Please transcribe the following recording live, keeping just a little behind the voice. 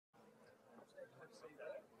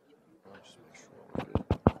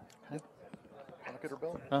Good or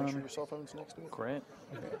Bill? Make sure your cell phone's next to it. Great.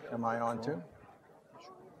 Am I on too?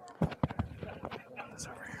 This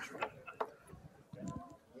over here.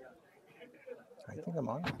 I think I'm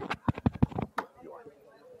on.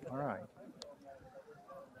 All right.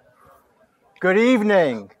 Good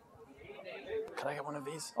evening. Could I get one of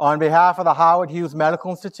these? On behalf of the Howard Hughes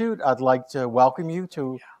Medical Institute, I'd like to welcome you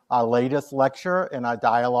to our latest lecture in our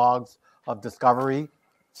Dialogues of Discovery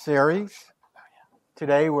series.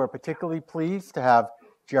 Today, we're particularly pleased to have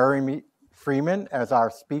Jeremy Freeman as our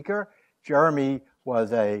speaker. Jeremy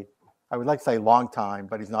was I would like to say long time,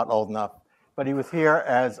 but he's not old enough. But he was here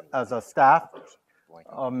as a staff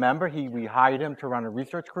member. We hired him to run a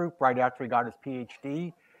research group right after he got his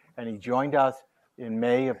PhD, and he joined us in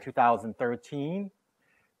May of 2013,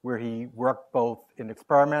 where he worked both in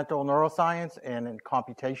experimental neuroscience and in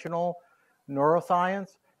computational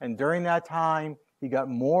neuroscience. And during that time, he got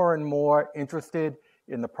more and more interested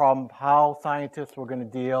in the problem of how scientists were going to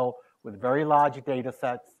deal with very large data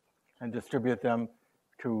sets and distribute them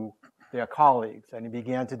to their colleagues. And he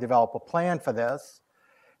began to develop a plan for this.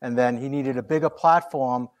 And then he needed a bigger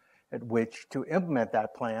platform at which to implement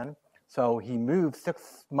that plan. So he moved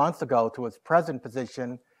 6 months ago to his present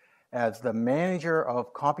position as the manager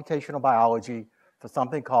of computational biology for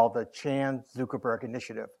something called the Zuckerberg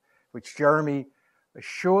Initiative, which Jeremy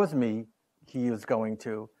assures me he is going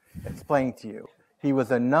to explain to you. He was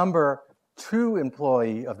the number 2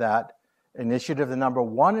 employee of that initiative. The number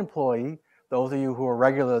 1 employee, those of you who are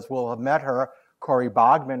regulars will have met her, Corey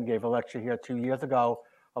Bogman gave a lecture here 2 years ago,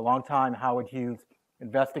 a longtime Howard Hughes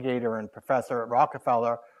investigator and professor at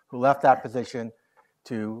Rockefeller, who left that position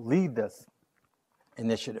to lead this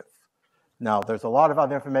initiative. Now, there's a lot of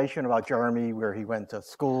other information about Jeremy, where he went to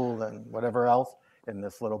school and whatever else in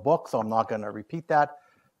this little book, so I'm not going to repeat that,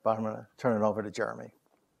 but I'm going to turn it over to Jeremy.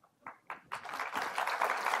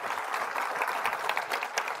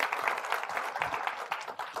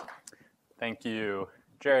 Thank you,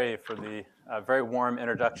 Jerry, for the very warm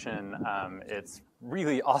introduction. It's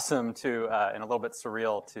really awesome to, and a little bit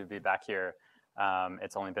surreal to be back here.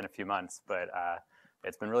 It's only been a few months, but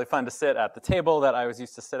it's been really fun to sit at the table that I was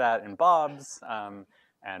used to sit at in Bob's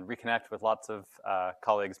and reconnect with lots of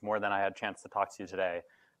colleagues more than I had a chance to talk to you today.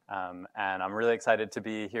 And I'm really excited to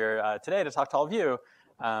be here today to talk to all of you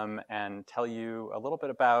and tell you a little bit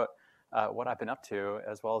about what I've been up to,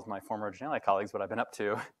 as well as my former Genelia colleagues, what I've been up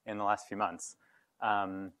to in the last few months.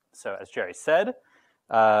 So as Jerry said,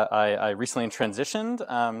 I recently transitioned,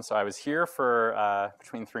 so I was here for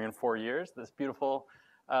between 3 and 4 years, this beautiful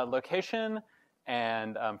location,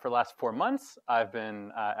 and for the last 4 months, I've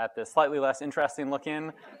been at this slightly less interesting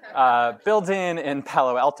looking building in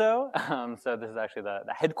Palo Alto. So this is actually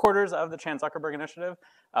the headquarters of the Zuckerberg Initiative.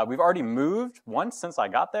 We've already moved once since I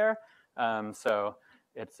got there, so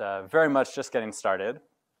it's very much just getting started.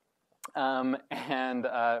 And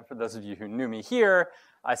for those of you who knew me here,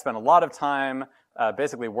 I spent a lot of time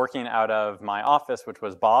basically working out of my office, which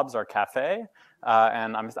was Bob's, our cafe.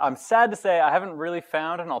 And I'm sad to say I haven't really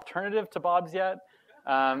found an alternative to Bob's yet.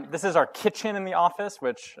 This is our kitchen in the office,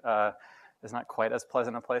 which is not quite as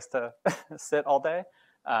pleasant a place to sit all day.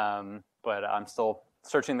 But I'm still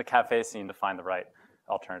searching the cafe scene to find the right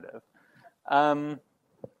alternative.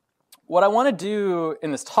 What I want to do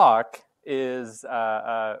in this talk is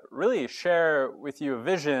really share with you a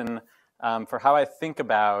vision for how I think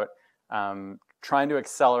about trying to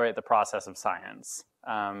accelerate the process of science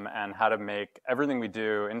and how to make everything we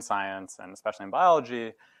do in science, and especially in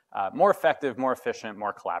biology, more effective, more efficient,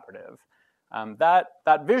 more collaborative.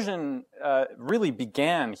 That vision really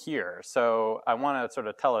began here. So I want to sort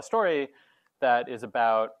of tell a story that is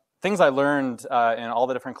about things I learned in all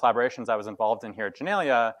the different collaborations I was involved in here at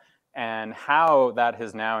Genelia, and how that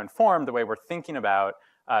has now informed the way we're thinking about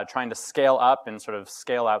trying to scale up and sort of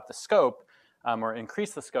scale out the scope or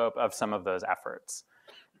increase the scope of some of those efforts.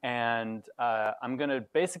 And I'm going to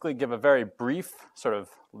basically give a very brief, sort of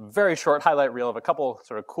very short highlight reel of a couple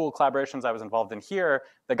sort of cool collaborations I was involved in here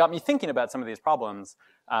that got me thinking about some of these problems,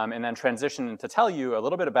 and then transition to tell you a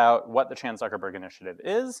little bit about what the Zuckerberg Initiative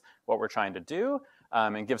is, what we're trying to do,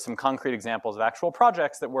 and give some concrete examples of actual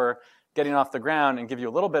projects that we're getting off the ground, and give you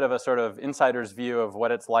a little bit of a sort of insider's view of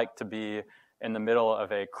what it's like to be in the middle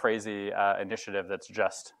of a crazy initiative that's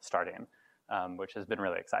just starting, which has been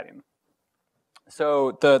really exciting.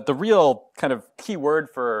 So the real kind of key word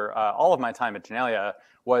for all of my time at Genelia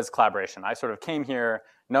was collaboration. I sort of came here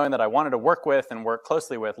knowing that I wanted to work with and work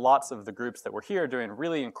closely with lots of the groups that were here doing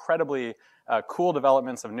really incredibly cool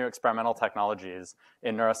developments of new experimental technologies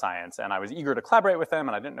in neuroscience. And I was eager to collaborate with them,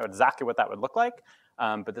 and I didn't know exactly what that would look like.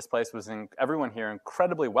 but this place was, everyone here,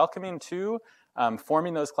 incredibly welcoming to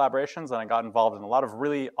forming those collaborations, and I got involved in a lot of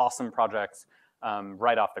really awesome projects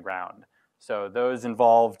right off the ground. So those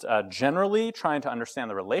involved generally trying to understand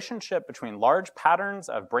the relationship between large patterns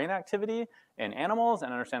of brain activity in animals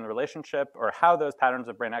and understand the relationship or how those patterns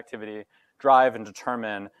of brain activity drive and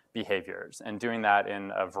determine behaviors, and doing that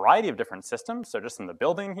in a variety of different systems. So just in the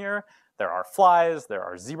building here, there are flies, there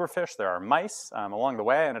are zebrafish, there are mice. Along the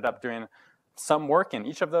way, I ended up doing some work in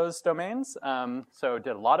each of those domains. So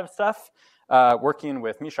did a lot of stuff working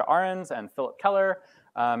with Misha Ahrens and Philip Keller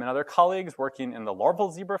and other colleagues working in the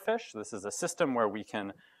larval zebrafish. This is a system where we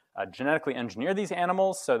can genetically engineer these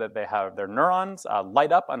animals so that they have their neurons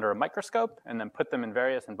light up under a microscope and then put them in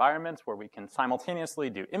various environments where we can simultaneously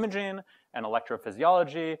do imaging and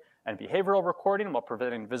electrophysiology and behavioral recording while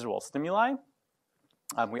preventing visual stimuli.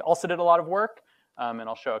 We also did a lot of work, and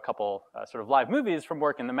I'll show a couple sort of live movies from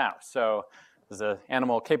work in the mouse. So this is an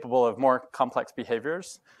animal capable of more complex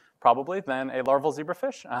behaviors, probably, than a larval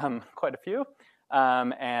zebrafish, quite a few.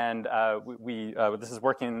 This is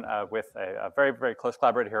working with a very, very close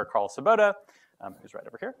collaborator here, Carl Sabota, who's right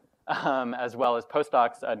over here, as well as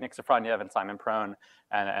postdocs Nick Safroniev and Simon Prone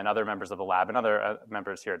and other members of the lab and other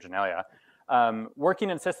members here at Genelia, working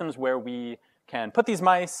in systems where we can put these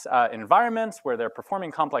mice in environments where they're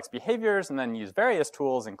performing complex behaviors and then use various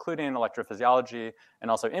tools, including electrophysiology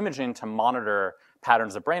and also imaging, to monitor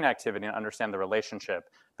patterns of brain activity and understand the relationship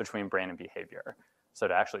between brain and behavior. So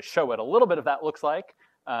to actually show what a little bit of that looks like,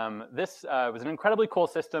 this was an incredibly cool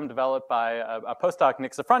system developed by a postdoc,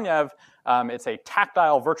 Nick Safroniev. It's a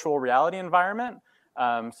tactile virtual reality environment.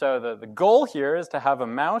 So the goal here is to have a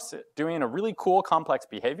mouse doing a really cool complex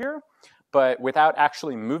behavior, but without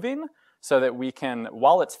actually moving, so that we can,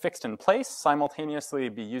 while it's fixed in place, simultaneously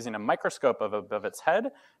be using a microscope above its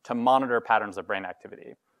head to monitor patterns of brain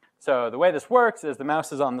activity. So the way this works is the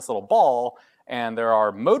mouse is on this little ball, and there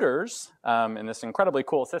are motors in this incredibly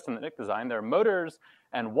cool system that Nick designed. There are motors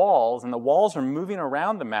and walls, and the walls are moving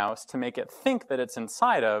around the mouse to make it think that it's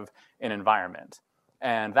inside of an environment.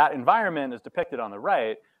 And that environment is depicted on the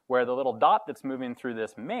right, where the little dot that's moving through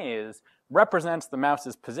this maze represents the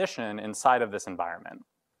mouse's position inside of this environment.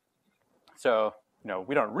 So,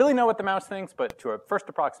 we don't really know what the mouse thinks, but to a first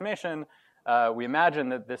approximation, we imagine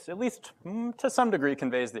that this, at least to some degree,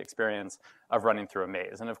 conveys the experience of running through a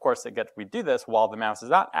maze. And of course, we do this while the mouse is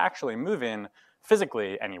not actually moving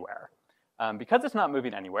physically anywhere. Because it's not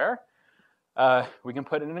moving anywhere, we can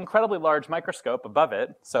put an incredibly large microscope above it.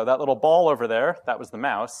 So that little ball over there, that was the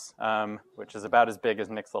mouse, which is about as big as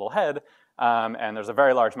Nick's little head. And there's a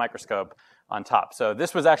very large microscope on top. So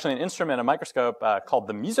this was actually an instrument, a microscope called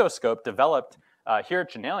the mesoscope, developed here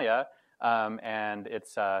at Genelia. And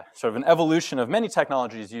it's sort of an evolution of many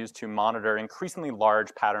technologies used to monitor increasingly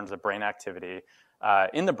large patterns of brain activity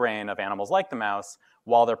in the brain of animals like the mouse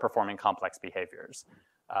while they're performing complex behaviors.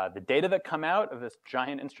 The data that come out of this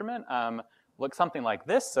giant instrument looks something like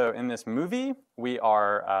this. So in this movie, we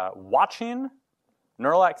are watching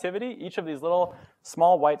neural activity. Each of these little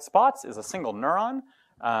small white spots is a single neuron.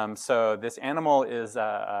 So this animal is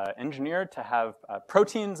engineered to have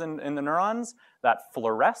proteins in the neurons that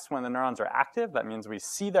fluoresce when the neurons are active. That means we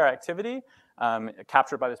see their activity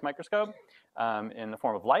captured by this microscope in the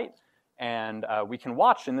form of light. And we can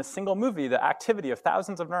watch in this single movie the activity of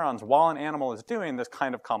thousands of neurons while an animal is doing this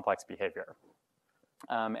kind of complex behavior.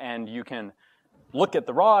 And you can look at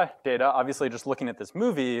the raw data. Obviously, just looking at this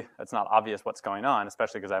movie, it's not obvious what's going on,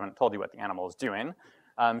 especially because I haven't told you what the animal is doing.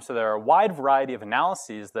 So there are a wide variety of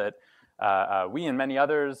analyses that we and many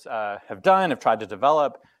others have tried to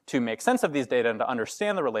develop to make sense of these data and to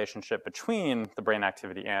understand the relationship between the brain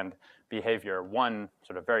activity and behavior. One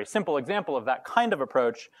sort of very simple example of that kind of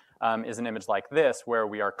approach is an image like this, where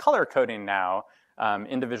we are color coding now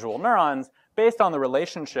individual neurons based on the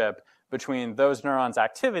relationship between those neurons'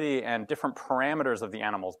 activity and different parameters of the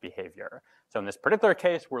animal's behavior. So in this particular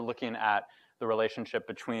case, we're looking at the relationship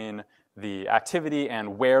between the activity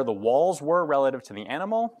and where the walls were relative to the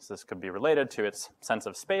animal. So this could be related to its sense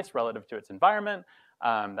of space relative to its environment.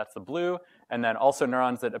 That's the blue. And then also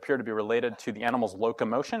neurons that appear to be related to the animal's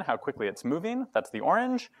locomotion, how quickly it's moving. That's the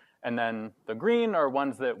orange. And then the green are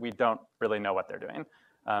ones that we don't really know what they're doing.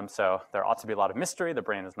 So there ought to be a lot of mystery. The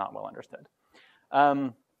brain is not well understood.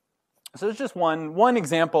 So it's just one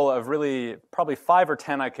example of really probably 5 or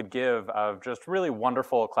 10 I could give of just really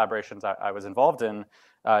wonderful collaborations I was involved in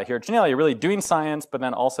here at Genelia, really doing science, but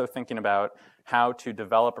then also thinking about how to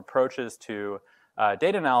develop approaches to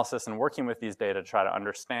data analysis and working with these data to try to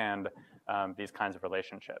understand these kinds of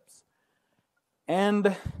relationships.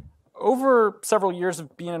 And over several years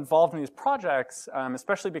of being involved in these projects,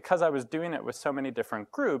 especially because I was doing it with so many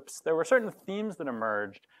different groups, there were certain themes that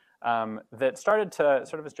emerged that started to,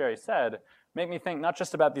 sort of as Jerry said, make me think not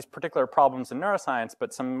just about these particular problems in neuroscience,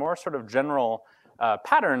 but some more sort of general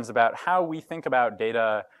patterns about how we think about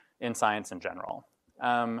data in science in general.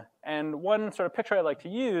 And one sort of picture I like to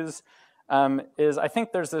use is I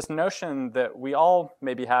think there's this notion that we all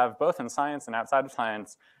maybe have, both in science and outside of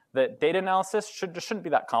science, that data analysis just shouldn't be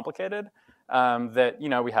that complicated. That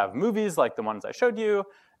we have movies like the ones I showed you,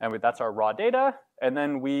 and that's our raw data. And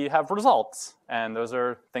then we have results, and those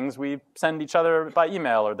are things we send each other by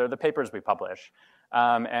email, or they're the papers we publish.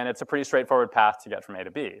 And it's a pretty straightforward path to get from A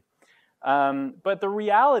to B. But the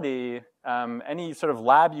reality, any sort of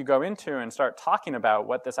lab you go into and start talking about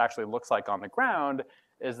what this actually looks like on the ground,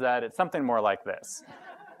 is that it's something more like this.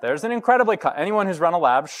 There's an anyone who's run a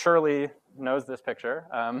lab surely knows this picture,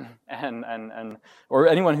 or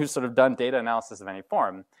anyone who's sort of done data analysis of any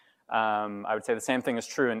form. I would say the same thing is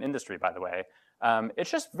true in industry, by the way.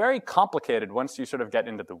 It's just very complicated once you sort of get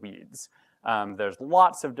into the weeds. There's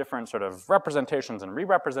lots of different sort of representations and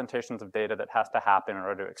re-representations of data that has to happen in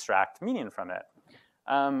order to extract meaning from it.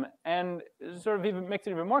 And sort of even makes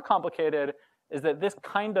it even more complicated is that this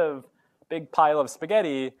kind of big pile of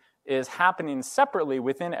spaghetti is happening separately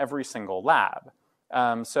within every single lab.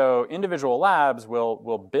 So individual labs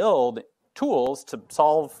will build tools to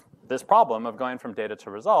solve this problem of going from data to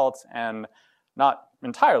results, and not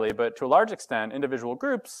entirely, but to a large extent, individual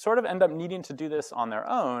groups sort of end up needing to do this on their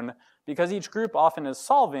own because each group often is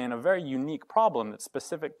solving a very unique problem that's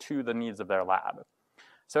specific to the needs of their lab.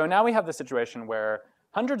 So now we have the situation where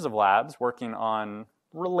hundreds of labs working on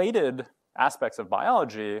related aspects of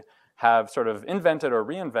biology have sort of invented or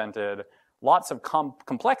reinvented lots of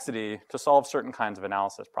complexity to solve certain kinds of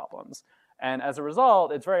analysis problems. And as a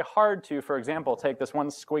result, it's very hard to, for example, take this one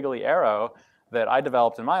squiggly arrow that I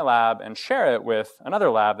developed in my lab and share it with another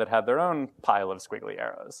lab that had their own pile of squiggly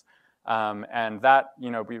arrows. And that, we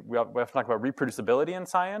have to talk about reproducibility in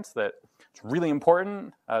science, that it's really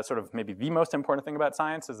important. Sort of maybe the most important thing about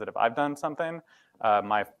science is that if I've done something,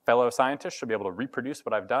 my fellow scientists should be able to reproduce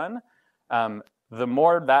what I've done. The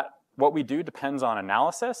more that what we do depends on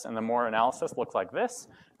analysis, and the more analysis looks like this,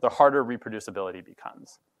 the harder reproducibility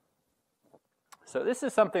becomes. So this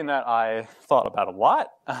is something that I thought about a lot,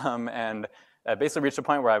 and basically reached a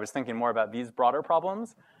point where I was thinking more about these broader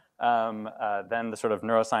problems than the sort of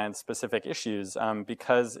neuroscience-specific issues,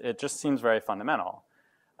 because it just seems very fundamental.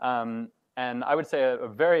 And I would say a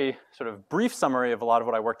very sort of brief summary of a lot of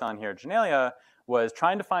what I worked on here at Genelia was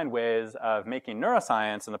trying to find ways of making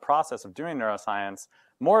neuroscience and the process of doing neuroscience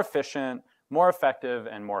more efficient, more effective,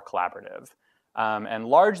 and more collaborative. And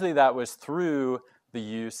largely that was through the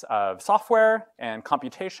use of software and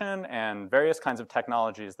computation and various kinds of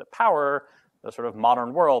technologies that power the sort of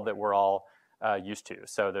modern world that we're all used to.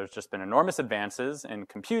 So there's just been enormous advances in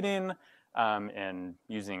computing, in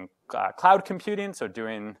using cloud computing, so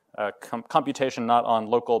doing computation not on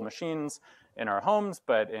local machines in our homes,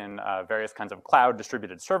 but in various kinds of cloud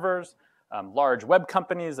distributed servers, large web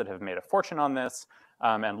companies that have made a fortune on this,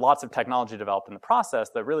 and lots of technology developed in the process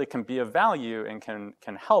that really can be of value and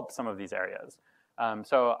can help some of these areas.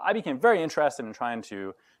 So I became very interested in trying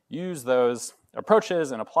to use those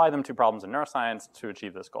approaches and apply them to problems in neuroscience to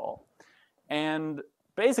achieve this goal. And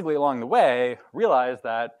basically along the way, realized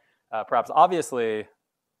that perhaps obviously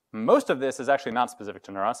most of this is actually not specific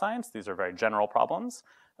to neuroscience. These are very general problems,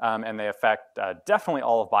 and they affect definitely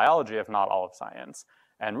all of biology, if not all of science.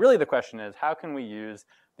 And really the question is, how can we use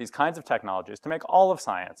these kinds of technologies to make all of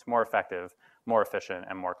science more effective, more efficient,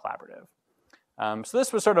 and more collaborative? So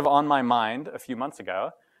this was sort of on my mind a few months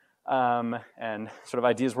ago, and sort of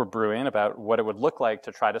ideas were brewing about what it would look like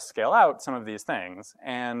to try to scale out some of these things.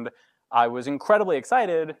 And I was incredibly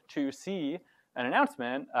excited to see an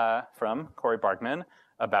announcement from Cory Bargmann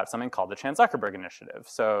about something called the Zuckerberg Initiative.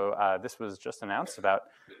 So this was just announced about,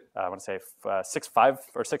 I want to say 5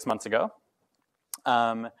 or 6 months ago.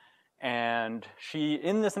 And she,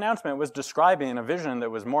 in this announcement, was describing a vision that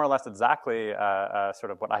was more or less exactly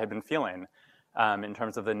sort of what I had been feeling in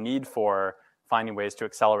terms of the need for finding ways to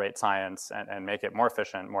accelerate science and make it more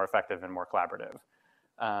efficient, more effective, and more collaborative.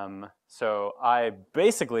 So I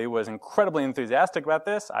basically was incredibly enthusiastic about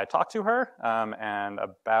this. I talked to her, and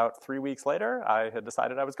about 3 weeks later, I had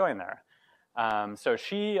decided I was going there. So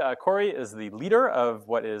Cory is the leader of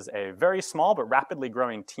what is a very small but rapidly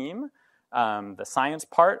growing team, the science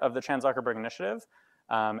part of the Zuckerberg Initiative.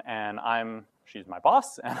 And she's my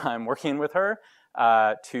boss, and I'm working with her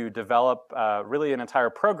to develop really an entire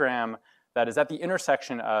program that is at the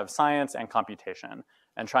intersection of science and computation.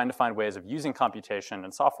 and trying to find ways of using computation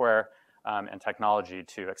and software and technology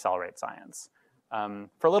to accelerate science.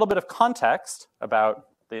 For a little bit of context about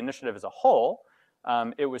the initiative as a whole,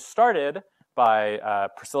 it was started by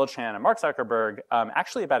Priscilla Chan and Mark Zuckerberg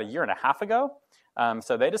actually about 1.5 years ago.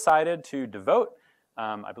 So they decided to devote,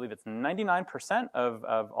 I believe it's 99%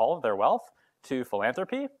 of all of their wealth to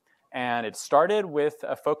philanthropy. And it started with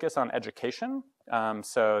a focus on education.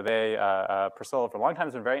 So they, Priscilla for a long time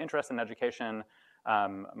has been very interested in education,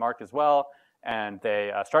 Mark as well. And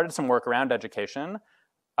they started some work around education.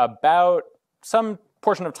 About some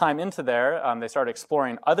portion of time into there, they started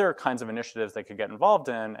exploring other kinds of initiatives they could get involved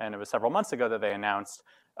in, and it was several months ago that they announced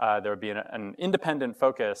there would be an independent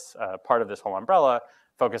focus, part of this whole umbrella,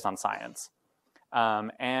 focused on science.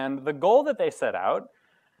 And the goal that they set out,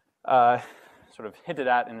 sort of hinted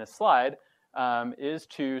at in this slide, is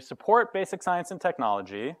to support basic science and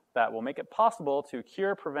technology that will make it possible to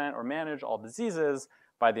cure, prevent, or manage all diseases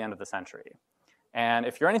by the end of the century. And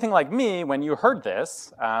if you're anything like me, when you heard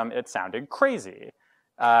this, it sounded crazy.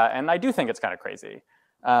 And I do think it's kind of crazy.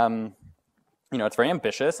 You know, it's very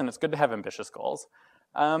ambitious, and it's good to have ambitious goals.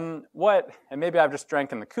 And maybe I've just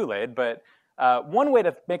drank in the Kool-Aid, but one way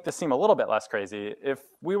to make this seem a little bit less crazy, if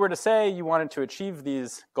we were to say you wanted to achieve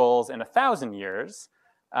these goals in 1,000 years,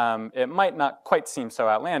 it might not quite seem so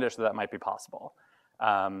outlandish that might be possible.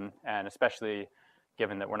 And especially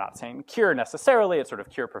given that we're not saying cure necessarily, it's sort of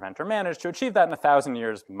cure, prevent, or manage, to achieve that in 1,000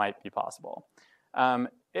 years might be possible.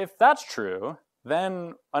 If that's true,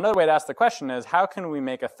 then another way to ask the question is, how can we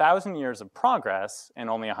make 1,000 years of progress in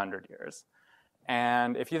only 100 years?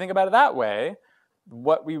 And if you think about it that way,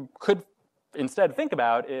 what we could instead think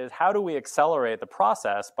about is, how do we accelerate the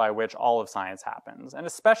process by which all of science happens? And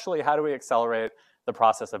especially, how do we accelerate the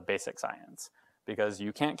process of basic science? Because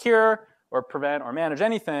you can't cure or prevent or manage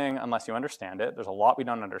anything unless you understand it. There's a lot we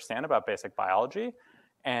don't understand about basic biology.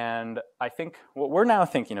 And I think what we're now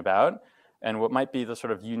thinking about, and what might be the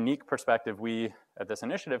sort of unique perspective we at this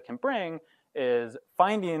initiative can bring, is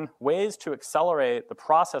finding ways to accelerate the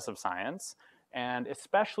process of science, and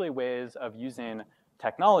especially ways of using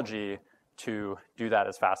technology to do that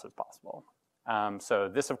as fast as possible. So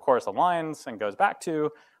this, of course, aligns and goes back to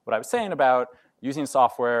what I was saying about using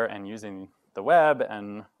software and using the web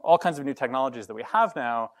and all kinds of new technologies that we have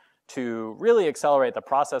now to really accelerate the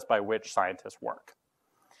process by which scientists work.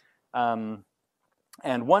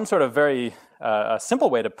 And one sort of very simple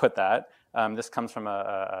way to put that, this comes from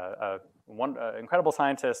one incredible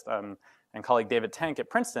scientist and colleague David Tank at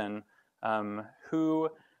Princeton, who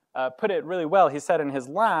put it really well. He said in his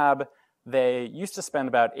lab, they used to spend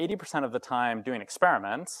about 80% of the time doing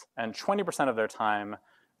experiments and 20% of their time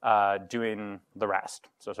doing the rest,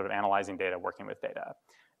 so sort of analyzing data, working with data.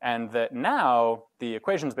 And that now the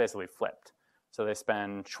equation's basically flipped. So they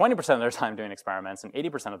spend 20% of their time doing experiments and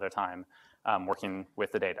 80% of their time working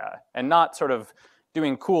with the data. And not sort of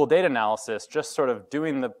doing cool data analysis, just sort of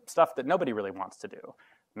doing the stuff that nobody really wants to do.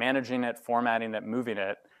 Managing it, formatting it, moving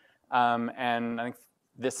it. And I think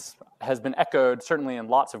this has been echoed certainly in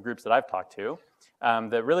lots of groups that I've talked to,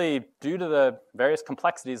 that really, due to the various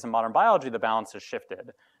complexities in modern biology, the balance has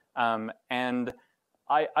shifted. And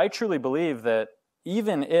I truly believe that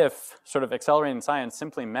even if sort of accelerating science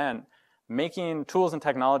simply meant making tools and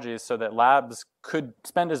technologies so that labs could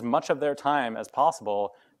spend as much of their time as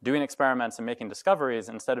possible doing experiments and making discoveries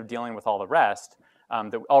instead of dealing with all the rest,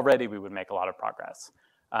 that already we would make a lot of progress.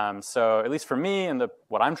 So at least for me and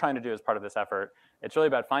what I'm trying to do as part of this effort, it's really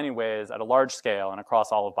about finding ways at a large scale and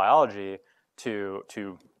across all of biology to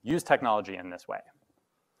use technology in this way.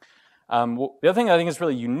 The other thing I think is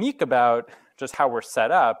really unique about just how we're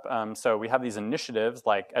set up, so we have these initiatives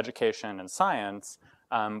like education and science.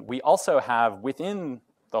 We also have within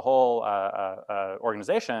the whole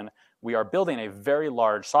organization, we are building a very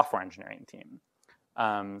large software engineering team.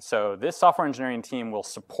 So this software engineering team will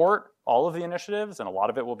support all of the initiatives, and a lot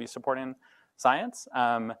of it will be supporting science.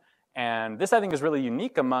 And this, I think, is really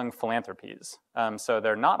unique among philanthropies. So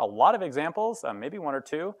there are not a lot of examples, maybe one or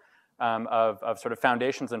two, of sort of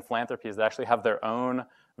foundations and philanthropies that actually have their own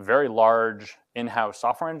very large in-house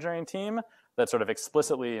software engineering team that's sort of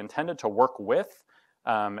explicitly intended to work with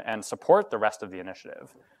and support the rest of the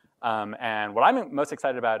initiative. And what I'm most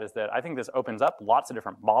excited about is that I think this opens up lots of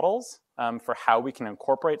different models for how we can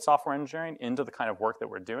incorporate software engineering into the kind of work that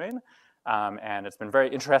we're doing. And it's been very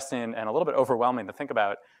interesting and a little bit overwhelming to think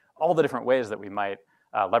about all the different ways that we might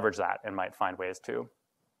leverage that and might find ways to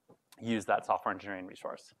use that software engineering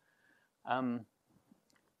resource.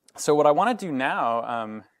 So what I want to do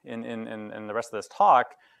now in the rest of this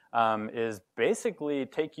talk is basically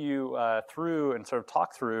take you through and sort of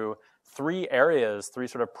talk through three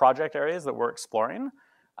sort of project areas that we're exploring.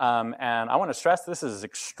 And I want to stress this is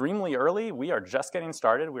extremely early. We are just getting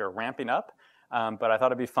started. We are ramping up. But I thought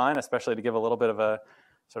it'd be fun, especially to give a little bit of a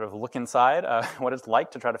sort of look inside what it's like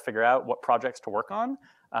to try to figure out what projects to work on,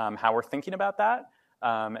 how we're thinking about that,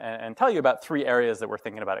 and tell you about three areas that we're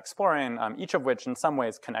thinking about exploring, each of which in some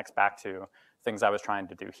ways connects back to things I was trying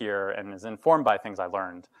to do here and is informed by things I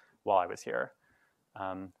learned while I was here.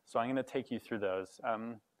 So I'm going to take you through those.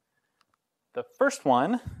 The first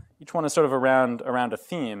one, each one is sort of around a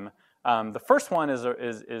theme. The first one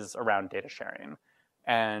is around data sharing.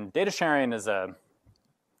 And data sharing is an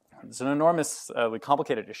enormously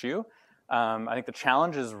complicated issue. I think the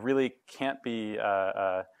challenges really can't be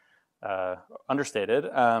understated.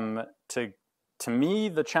 To me,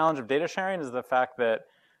 the challenge of data sharing is the fact that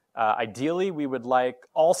ideally we would like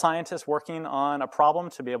all scientists working on a problem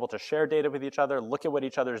to be able to share data with each other, look at what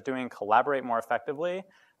each other is doing, collaborate more effectively.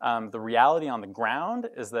 The reality on the ground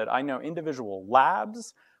is that I know individual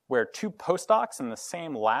labs where two postdocs in the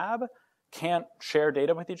same lab can't share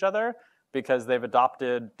data with each other because they've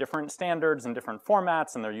adopted different standards and different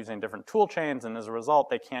formats and they're using different tool chains, and as a result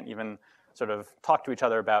they can't even sort of talk to each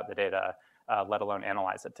other about the data, let alone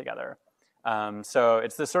analyze it together. So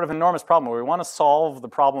it's this sort of enormous problem where we want to solve the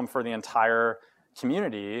problem for the entire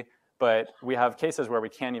community, but we have cases where we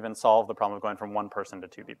can't even solve the problem of going from one person to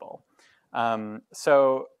two people.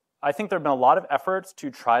 So I think there have been a lot of efforts to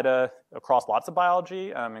try to, across lots of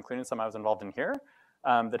biology, including some I was involved in here,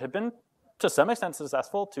 that have been to some extent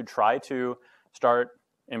successful to try to start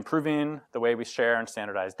improving the way we share and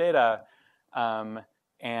standardize data.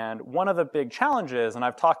 And one of the big challenges, and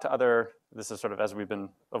I've talked to other, this is sort of as we've been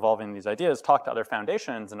evolving these ideas, talked to other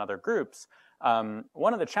foundations and other groups.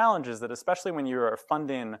 One of the challenges that especially when you are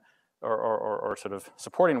funding or sort of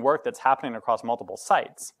supporting work that's happening across multiple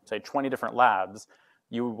sites, say 20 different labs,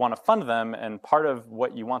 you want to fund them, and part of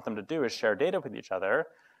what you want them to do is share data with each other.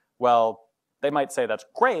 Well, they might say, that's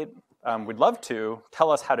great, we'd love to,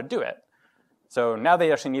 tell us how to do it. So now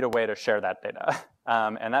they actually need a way to share that data.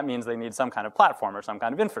 And that means they need some kind of platform or some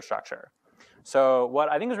kind of infrastructure. So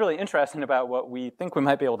what I think is really interesting about what we think we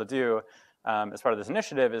might be able to do as part of this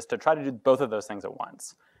initiative is to try to do both of those things at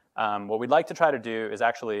once. What we'd like to try to do is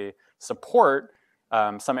actually support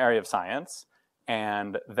some area of science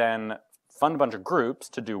and then fund a bunch of groups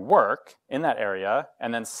to do work in that area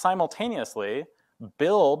and then simultaneously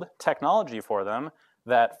build technology for them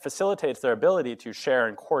that facilitates their ability to share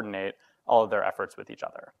and coordinate all of their efforts with each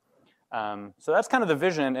other. So that's kind of the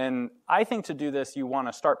vision, and I think to do this you want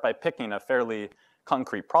to start by picking a fairly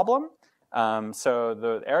concrete problem. So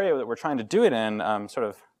the area that we're trying to do it in, sort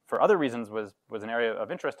of for other reasons was an area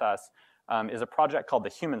of interest to us, is a project called the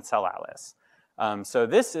Human Cell Atlas. So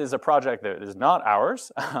this is a project that is not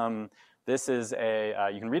ours. This is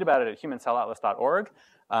you can read about it at humancellatlas.org.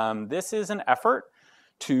 This is an effort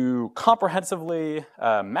to comprehensively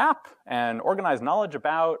map and organize knowledge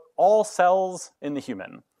about all cells in the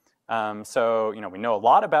human. So we know a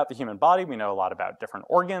lot about the human body, we know a lot about different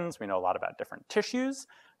organs, we know a lot about different tissues.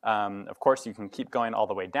 Of course, you can keep going all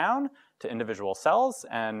the way down to individual cells,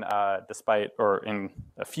 and in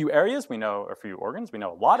a few areas, a few organs, we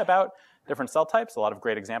know a lot about different cell types, a lot of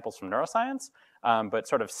great examples from neuroscience, but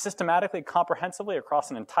sort of systematically, comprehensively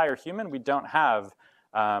across an entire human, we don't have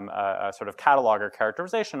a sort of catalog or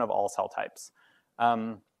characterization of all cell types.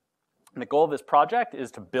 The goal of this project is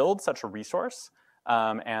to build such a resource,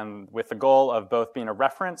 and with the goal of both being a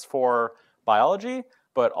reference for biology,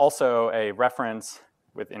 but also a reference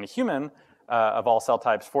within a human of all cell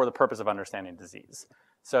types for the purpose of understanding disease.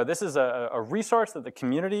 So this is a resource that the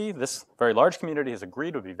community, this very large community, has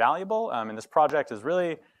agreed would be valuable, and this project is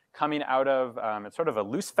really coming out of, it's sort of a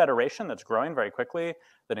loose federation that's growing very quickly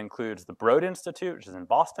that includes the Broad Institute, which is in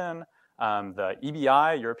Boston, the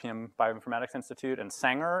EBI, European Bioinformatics Institute, and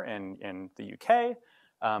Sanger in the UK,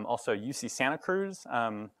 also UC Santa Cruz.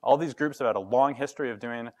 All these groups have had a long history of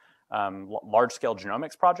doing large-scale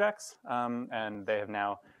genomics projects, and they have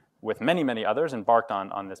now, with many, many others, embarked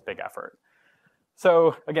on this big effort.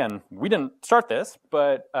 So again, we didn't start this,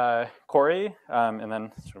 but Corey, and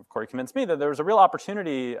then sort of Corey convinced me that there was a real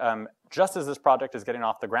opportunity, just as this project is getting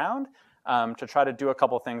off the ground, to try to do a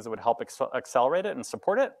couple things that would help accelerate it and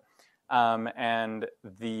support it. And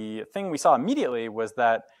the thing we saw immediately was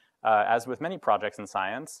that, as with many projects in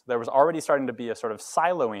science, there was already starting to be a sort of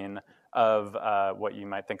siloing of what you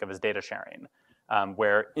might think of as data sharing,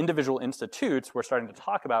 where individual institutes were starting to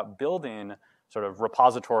talk about building sort of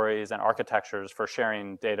repositories and architectures for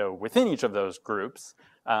sharing data within each of those groups,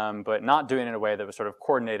 but not doing it in a way that was sort of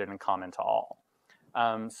coordinated and common to all.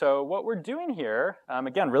 So what we're doing here,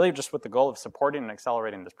 again, really just with the goal of supporting and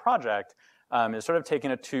accelerating this project, is sort of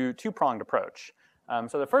taking a two-pronged approach.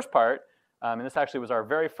 So the first part, and this actually was our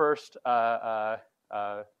very first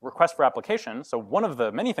request for application. So one of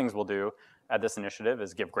the many things we'll do at this initiative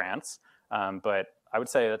is give grants, but I would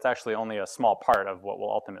say that's actually only a small part of what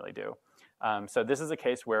we'll ultimately do. So this is a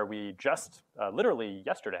case where we just, literally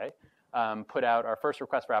yesterday, put out our first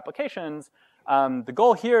request for applications. The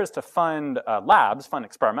goal here is to fund fund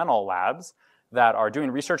experimental labs that are doing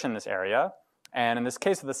research in this area. And in this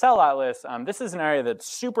case of the cell atlas, this is an area that's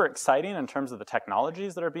super exciting in terms of the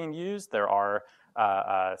technologies that are being used. There are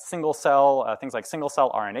things like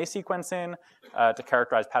single-cell RNA sequencing to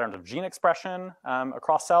characterize patterns of gene expression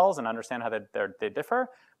across cells and understand how they differ.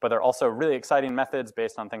 But there are also really exciting methods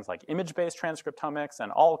based on things like image-based transcriptomics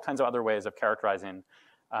and all kinds of other ways of characterizing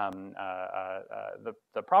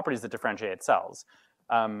the properties that differentiate cells.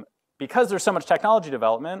 Because there's so much technology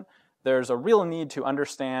development, there's a real need to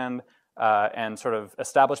understand and sort of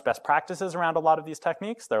establish best practices around a lot of these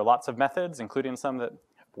techniques. There are lots of methods, including some that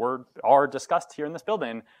are discussed here in this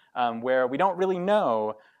building, where we don't really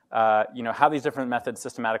know, how these different methods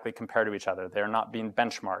systematically compare to each other. They're not being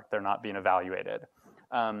benchmarked. They're not being evaluated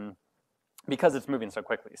because it's moving so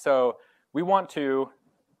quickly. So we want to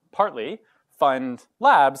partly fund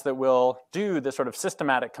labs that will do this sort of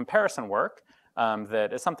systematic comparison work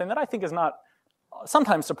that is something that I think is not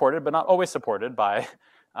sometimes supported, but not always supported by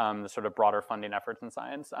the sort of broader funding efforts in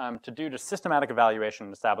science, to do just systematic evaluation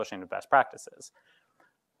and establishing of best practices.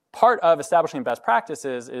 Part of establishing best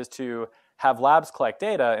practices is to have labs collect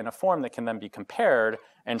data in a form that can then be compared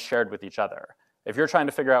and shared with each other. If you're trying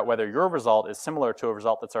to figure out whether your result is similar to a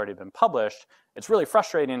result that's already been published, it's really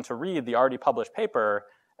frustrating to read the already published paper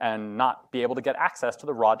and not be able to get access to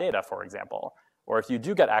the raw data, for example. Or if you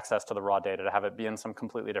do get access to the raw data, to have it be in some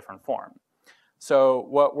completely different form. So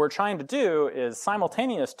what we're trying to do is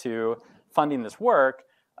simultaneous to funding this work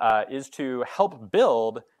is to help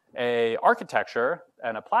build an architecture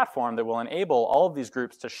and a platform that will enable all of these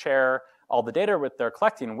groups to share all the data they're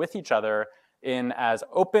collecting with each other in as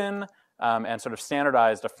open and sort of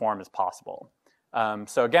standardized a form as possible.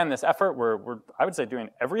 So again, this effort, we're I would say, doing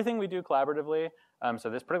everything we do collaboratively. So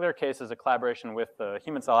this particular case is a collaboration with the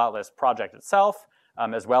Human Cell Atlas project itself,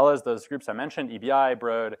 as well as those groups I mentioned, EBI,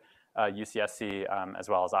 Broad, UCSC, as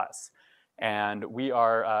well as us. And we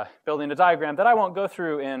are building a diagram that I won't go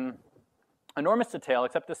through in enormous detail,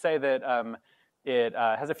 except to say that it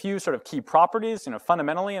has a few sort of key properties.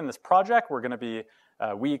 Fundamentally in this project, we're going to be,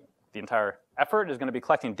 the entire effort is going to be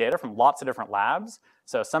collecting data from lots of different labs.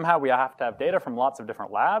 So somehow we have to have data from lots of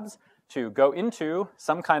different labs to go into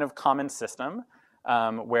some kind of common system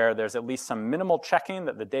where there's at least some minimal checking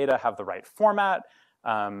that the data have the right format.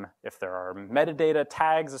 If there are metadata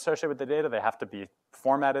tags associated with the data, they have to be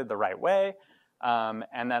formatted the right way.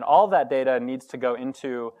 And then all that data needs to go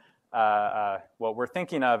into what we're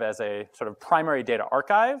thinking of as a sort of primary data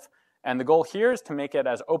archive. And the goal here is to make it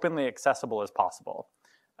as openly accessible as possible.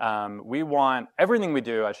 We want everything we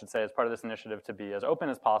do, I should say, as part of this initiative to be as open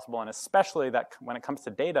as possible, and especially that when it comes to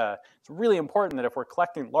data, it's really important that if we're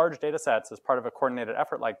collecting large data sets as part of a coordinated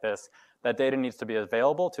effort like this, that data needs to be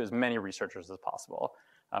available to as many researchers as possible.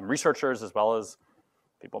 Researchers as well as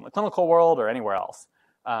people in the clinical world or anywhere else.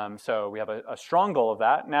 So we have a strong goal of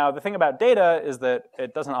that. Now, the thing about data is that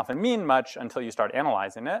it doesn't often mean much until you start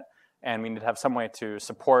analyzing it. And we need to have some way to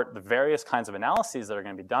support the various kinds of analyses that are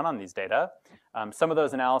going to be done on these data. Some of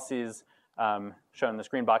those analyses, shown in this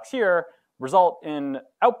green box here, result in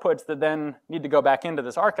outputs that then need to go back into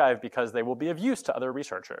this archive because they will be of use to other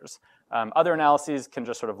researchers. Other analyses can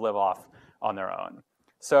just sort of live off on their own.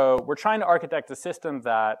 So we're trying to architect a system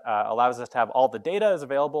that allows us to have all the data as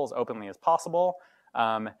available as openly as possible,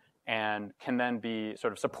 and can then be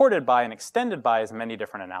sort of supported by and extended by as many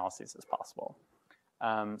different analyses as possible.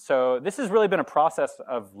 So this has really been a process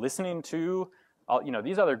of listening to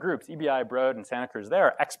these other groups, EBI, Broad, and Santa Cruz.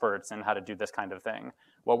 They're experts in how to do this kind of thing.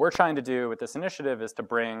 What we're trying to do with this initiative is to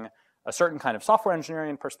bring a certain kind of software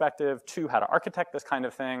engineering perspective to how to architect this kind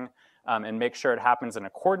of thing and make sure it happens in a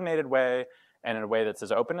coordinated way and in a way that's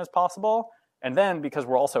as open as possible. And then, because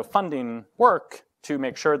we're also funding work, to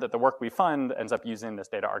make sure that the work we fund ends up using this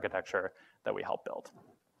data architecture that we help build.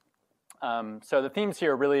 So the themes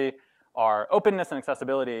here really are openness and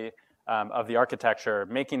accessibility of the architecture,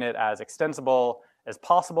 making it as extensible as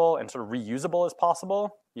possible and sort of reusable as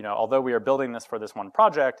possible. Although we are building this for this one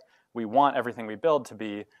project, we want everything we build to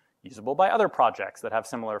be usable by other projects that have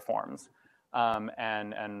similar forms,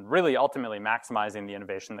 and really ultimately maximizing the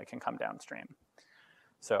innovation that can come downstream.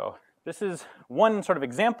 So this is one sort of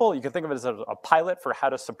example. You can think of it as a pilot for how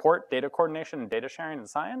to support data coordination and data sharing in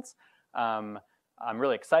science. I'm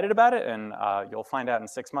really excited about it, and you'll find out in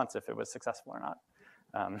 6 months if it was successful or not.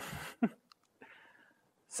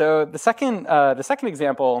 So the second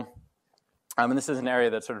example, and this is an area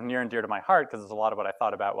that's sort of near and dear to my heart because it's a lot of what I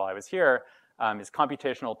thought about while I was here, is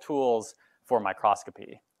computational tools for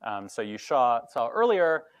microscopy. So you saw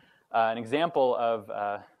earlier an example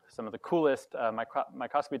of some of the coolest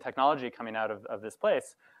microscopy technology coming out of this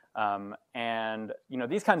place. And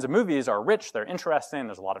these kinds of movies are rich, they're interesting,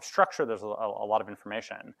 there's a lot of structure, there's a lot of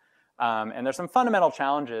information. And there's some fundamental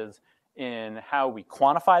challenges in how we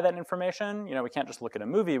quantify that information. We can't just look at a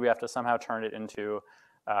movie, we have to somehow turn it into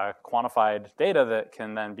quantified data that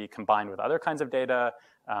can then be combined with other kinds of data,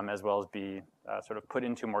 as well as be sort of put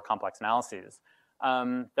into more complex analyses.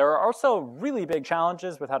 There are also really big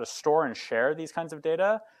challenges with how to store and share these kinds of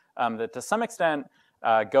data that to some extent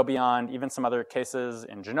go beyond even some other cases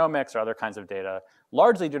in genomics or other kinds of data,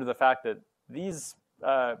 largely due to the fact that these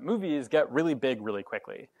movies get really big really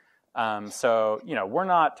quickly. So we're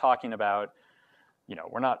not talking about,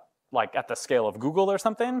 we're not like at the scale of Google or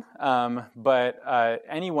something, but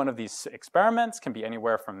any one of these experiments can be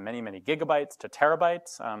anywhere from many, many gigabytes to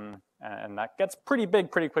terabytes, and that gets pretty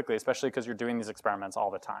big pretty quickly, especially because you're doing these experiments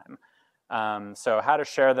all the time. So how to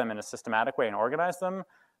share them in a systematic way and organize them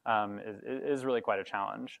is really quite a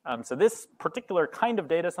challenge. So this particular kind of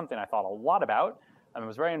data is something I thought a lot about and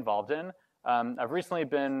was very involved in. I've recently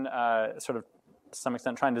been sort of, to some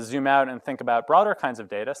extent, trying to zoom out and think about broader kinds of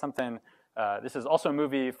data, something. This is also a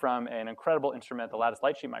movie from an incredible instrument, the lattice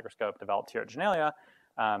light sheet microscope, developed here at Genelia.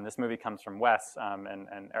 This movie comes from Wes and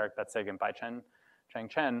Eric Betzig and Bai Cheng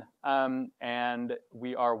Chen. And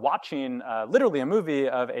we are watching literally a movie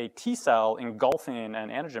of a T cell engulfing an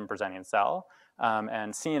antigen-presenting cell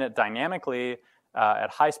and seeing it dynamically at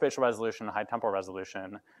high spatial resolution, high temporal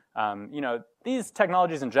resolution. These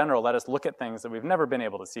technologies in general let us look at things that we've never been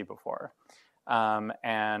able to see before.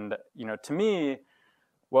 And to me,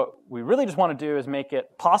 what we really just want to do is make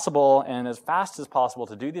it possible and as fast as possible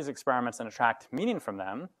to do these experiments and attract meaning from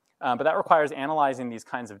them. But that requires analyzing these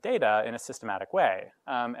kinds of data in a systematic way.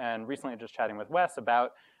 And recently, just chatting with Wes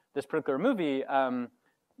about this particular movie,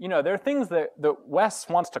 there are things that Wes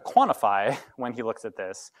wants to quantify when he looks at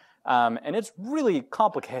this. And it's really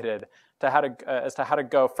complicated as to how to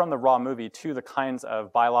go from the raw movie to the kinds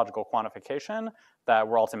of biological quantification that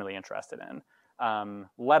we're ultimately interested in.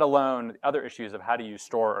 Let alone other issues of how do you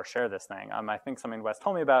store or share this thing. I think something Wes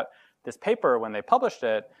told me about this paper when they published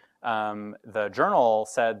it, the journal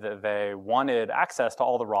said that they wanted access to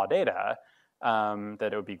all the raw data, that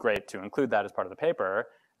it would be great to include that as part of the paper.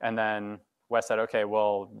 And then Wes said, okay,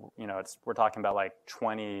 well, we're talking about like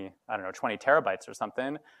 20 terabytes or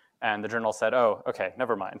something. And the journal said, oh, okay,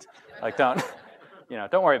 never mind. Like, don't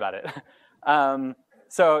worry about it.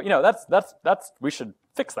 So that's we should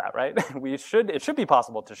fix that, right? It should be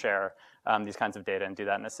possible to share these kinds of data and do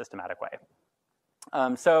that in a systematic way.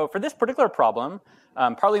 So for this particular problem,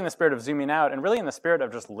 partly in the spirit of zooming out and really in the spirit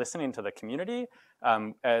of just listening to the community,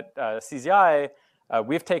 at CZI,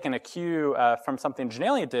 we've taken a cue from something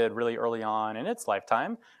Genelia did really early on in its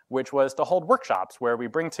lifetime, which was to hold workshops where we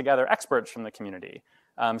bring together experts from the community.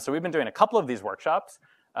 So we've been doing a couple of these workshops.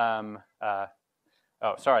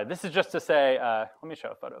 Oh, sorry, this is just to say, let me show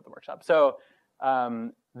a photo of the workshop. So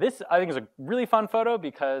this, I think, is a really fun photo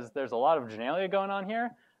because there's a lot of Genelia going on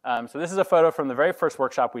here. So this is a photo from the very first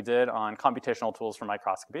workshop we did on computational tools for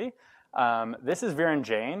microscopy. This is Viren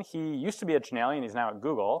Jain. He used to be at Genelia, and he's now at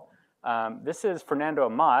Google. This is Fernando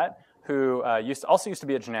Amat, who also used to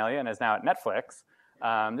be at Genelia and is now at Netflix.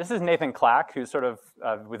 This is Nathan Clack, who's sort of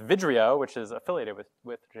with Vidrio, which is affiliated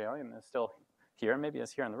with Genelia and is still here, maybe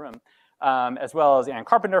is here in the room. As well as Ann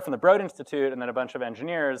Carpenter from the Broad Institute, and then a bunch of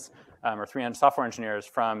engineers, or 300 software engineers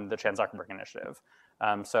from the Chan Zuckerberg Initiative.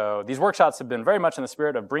 So these workshops have been very much in the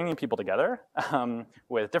spirit of bringing people together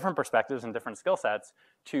with different perspectives and different skill sets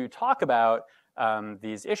to talk about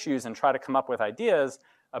these issues and try to come up with ideas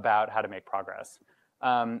about how to make progress.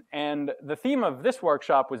 And the theme of this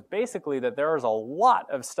workshop was basically that there is a lot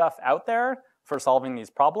of stuff out there for solving these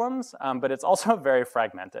problems, but it's also very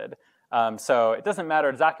fragmented. So it doesn't matter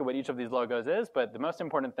exactly what each of these logos is, but the most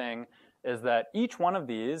important thing is that each one of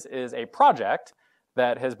these is a project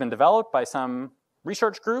that has been developed by some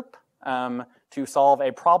research group to solve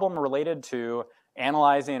a problem related to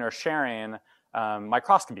analyzing or sharing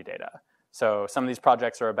microscopy data. So some of these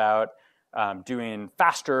projects are about doing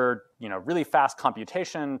faster, really fast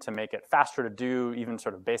computation to make it faster to do even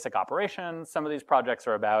sort of basic operations. Some of these projects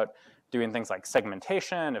are about doing things like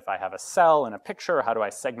segmentation. If I have a cell in a picture, how do I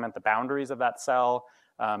segment the boundaries of that cell?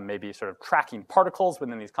 maybe sort of tracking particles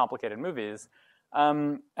within these complicated movies.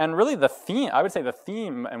 And really the theme, I would say the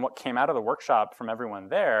theme and what came out of the workshop from everyone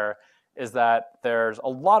there is that there's a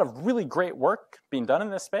lot of really great work being done in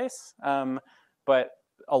this space, but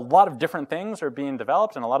a lot of different things are being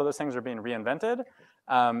developed and a lot of those things are being reinvented.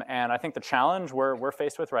 And I think the challenge we're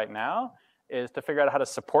faced with right now is to figure out how to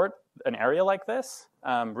support an area like this,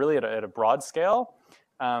 really at a broad scale.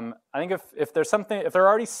 I think if there are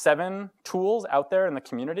already 7 tools out there in the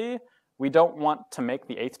community, we don't want to make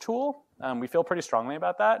the 8th tool. We feel pretty strongly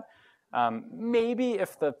about that. Maybe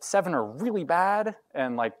if the 7 are really bad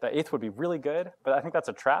and like the 8th would be really good, but I think that's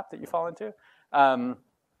a trap that you fall into.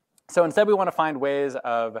 So instead we want to find ways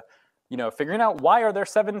of figuring out why are there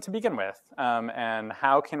 7 to begin with, and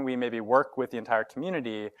how can we maybe work with the entire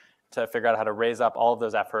community to figure out how to raise up all of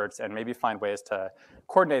those efforts and maybe find ways to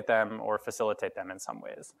coordinate them or facilitate them in some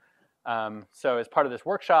ways. So as part of this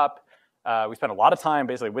workshop, we spent a lot of time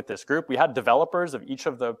basically with this group. We had developers of each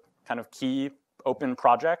of the kind of key open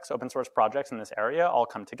source projects in this area all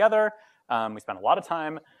come together. We spent a lot of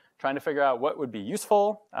time trying to figure out what would be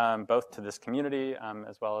useful, both to this community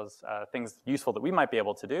as well as things useful that we might be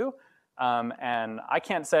able to do. And I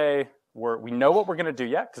can't say we know what we're going to do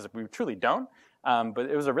yet, because we truly don't. But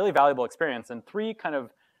it was a really valuable experience. And 3 kind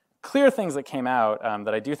of clear things that came out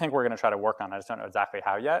that I do think we're going to try to work on. I just don't know exactly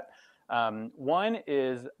how yet. One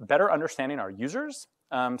is better understanding our users.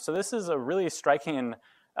 So this is a really striking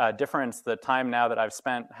difference, the time now that I've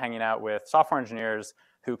spent hanging out with software engineers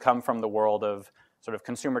who come from the world of sort of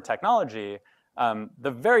consumer technology.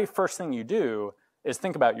 The very first thing you do is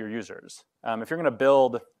think about your users. If you're going to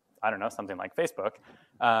build, I don't know, something like Facebook,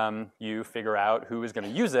 you figure out who is going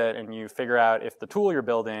to use it, and you figure out if the tool you're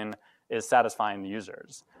building is satisfying the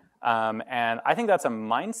users. And I think that's a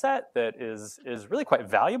mindset that is really quite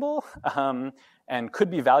valuable and could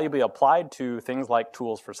be valuably applied to things like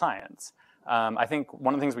tools for science. I think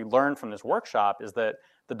one of the things we learned from this workshop is that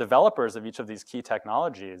the developers of each of these key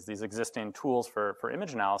technologies, these existing tools for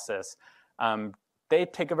image analysis, they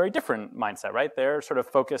take a very different mindset, right? They're sort of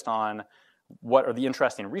focused on what are the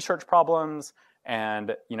interesting research problems,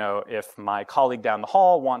 and if my colleague down the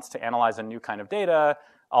hall wants to analyze a new kind of data,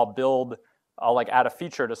 I'll add a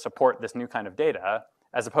feature to support this new kind of data,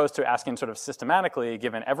 as opposed to asking sort of systematically,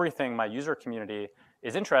 given everything my user community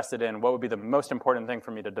is interested in, what would be the most important thing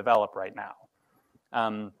for me to develop right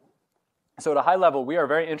now? So at a high level, we are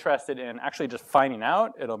very interested in actually just finding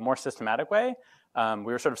out in a more systematic way.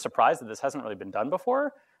 We were sort of surprised that this hasn't really been done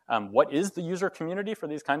before. What is the user community for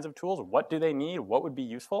these kinds of tools? What do they need? What would be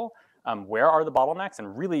useful? Where are the bottlenecks?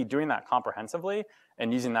 And really doing that comprehensively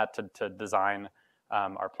and using that to design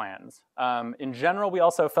our plans. In general, we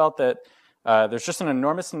also felt that there's just an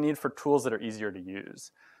enormous need for tools that are easier to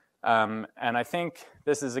use. And I think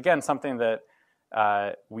this is, again, something that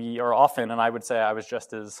we are often, and I would say I was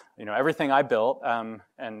just as, everything I built, and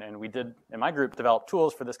we did in my group develop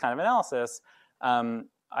tools for this kind of analysis.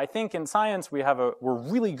 I think in science we're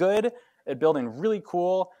really good at building really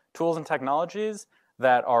cool tools and technologies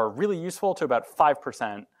that are really useful to about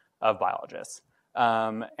 5% of biologists.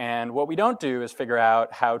 And what we don't do is figure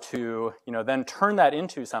out how to then turn that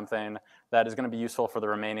into something that is going to be useful for the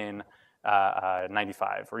remaining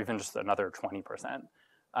 95 or even just another 20%.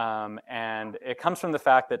 And it comes from the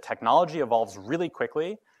fact that technology evolves really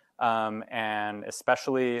quickly, and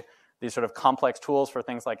especially these sort of complex tools for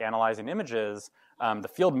things like analyzing images, the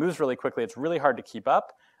field moves really quickly. It's really hard to keep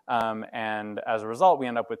up. And as a result, we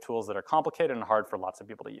end up with tools that are complicated and hard for lots of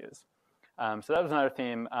people to use. So that was another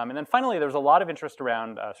theme. And then finally, there's a lot of interest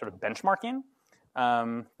around sort of benchmarking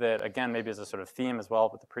that, again, maybe is a sort of theme as well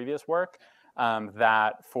with the previous work,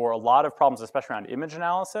 that for a lot of problems, especially around image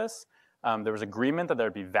analysis, there was agreement that there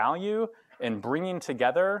would be value in bringing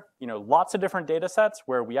together lots of different data sets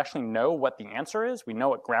where we actually know what the answer is, we know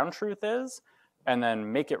what ground truth is, and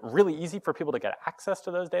then make it really easy for people to get access to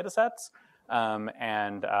those data sets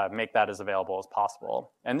and make that as available as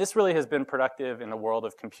possible. And this really has been productive in the world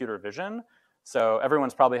of computer vision. So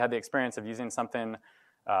everyone's probably had the experience of using something,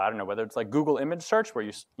 I don't know, whether it's like Google image search, where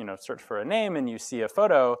you search for a name and you see a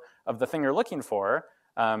photo of the thing you're looking for.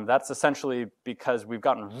 That's essentially because we've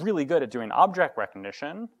gotten really good at doing object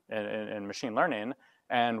recognition in machine learning.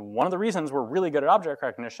 And one of the reasons we're really good at object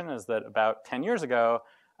recognition is that about 10 years ago,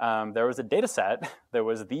 there was a data set that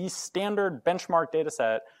was the standard benchmark data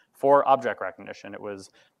set for object recognition. It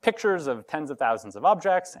was pictures of tens of thousands of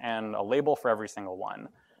objects and a label for every single one.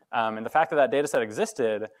 And the fact that that data set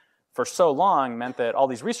existed for so long meant that all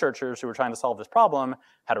these researchers who were trying to solve this problem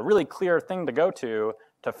had a really clear thing to go to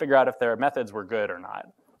figure out if their methods were good or not.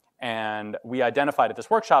 And we identified at this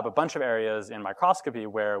workshop a bunch of areas in microscopy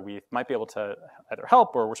where we might be able to either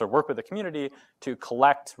help or sort of work with the community to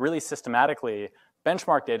collect really systematically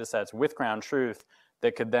benchmark data sets with ground truth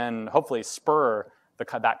that could then hopefully spur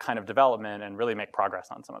that kind of development and really make progress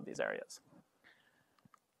on some of these areas.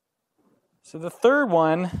 So the third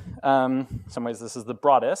one, in some ways this is the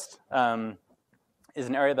broadest, is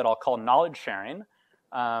an area that I'll call knowledge sharing.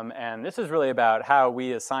 And this is really about how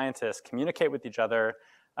we as scientists communicate with each other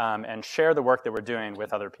and share the work that we're doing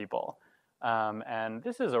with other people. And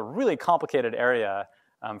this is a really complicated area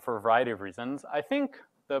for a variety of reasons. I think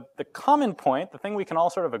the common point, the thing we can all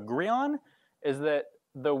sort of agree on, is that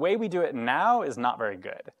the way we do it now is not very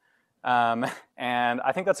good. And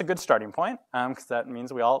I think that's a good starting point, because that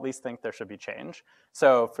means we all at least think there should be change.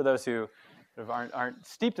 So for those who sort of aren't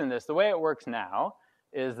steeped in this, the way it works now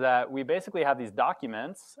is that we basically have these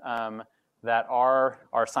documents that are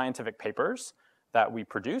our scientific papers that we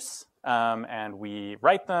produce, and we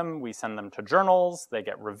write them, we send them to journals, they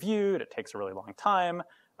get reviewed, it takes a really long time,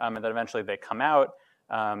 and then eventually they come out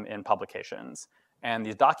in publications. And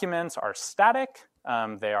these documents are static.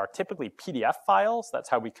 They are typically PDF files. That's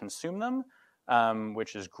how we consume them,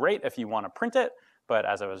 which is great if you want to print it. But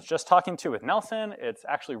as I was just talking to with Nelson, it's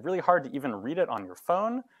actually really hard to even read it on your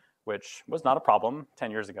phone, which was not a problem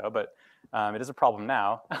 10 years ago, but it is a problem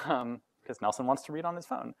now because Nelson wants to read on his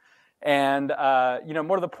phone. And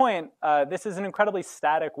more to the point, this is an incredibly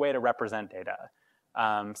static way to represent data.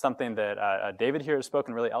 Something that David here has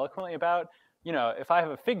spoken really eloquently about. If I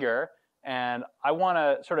have a figure and I want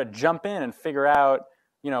to sort of jump in and figure out,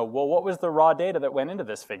 well, what was the raw data that went into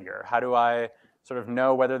this figure? How do I sort of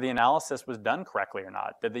know whether the analysis was done correctly or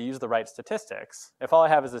not? Did they use the right statistics? If all I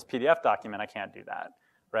have is this PDF document, I can't do that,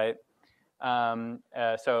 right?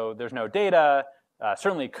 So there's no data.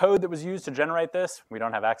 Certainly code that was used to generate this, we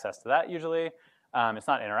don't have access to that usually. It's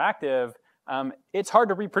not interactive. It's hard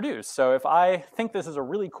to reproduce. So if I think this is a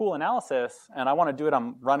really cool analysis and I want to do it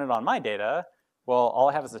run it on my data, well, all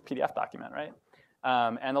I have is this PDF document, right?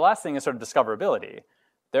 And the last thing is sort of discoverability.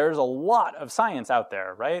 There's a lot of science out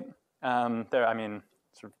there, right?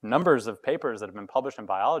 Sort of numbers of papers that have been published in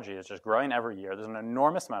biology is just growing every year. There's an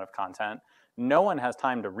enormous amount of content. No one has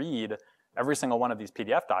time to read every single one of these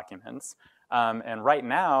PDF documents. And right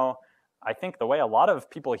now, I think the way a lot of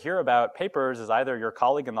people hear about papers is either your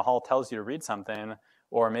colleague in the hall tells you to read something,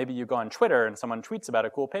 or maybe you go on Twitter and someone tweets about a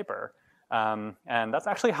cool paper. And that's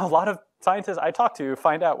actually how a lot of scientists I talk to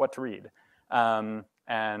find out what to read. And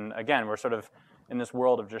again, we're sort of in this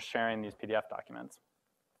world of just sharing these PDF documents.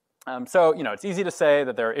 So it's easy to say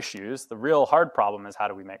that there are issues. The real hard problem is how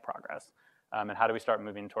do we make progress? And how do we start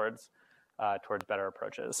moving towards better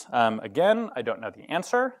approaches? Again, I don't know the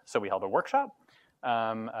answer, so we held a workshop.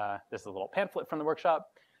 This is a little pamphlet from the workshop.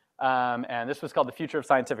 And this was called The Future of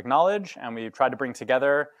Scientific Knowledge, and we tried to bring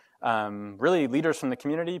together really leaders from the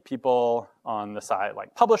community, people on the side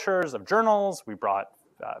like publishers of journals. We brought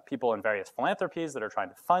people in various philanthropies that are trying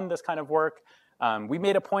to fund this kind of work. We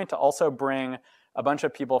made a point to also bring a bunch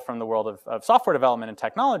of people from the world of software development and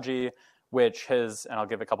technology, which has, and I'll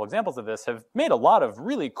give a couple examples of this, have made a lot of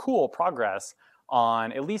really cool progress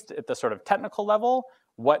on, at least at the sort of technical level,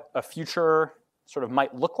 what a future sort of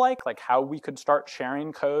might look like how we could start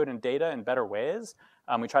sharing code and data in better ways.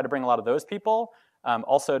 We try to bring a lot of those people,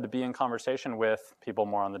 also to be in conversation with people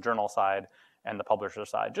more on the journal side and the publisher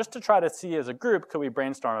side, just to try to see as a group, could we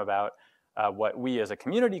brainstorm about what we as a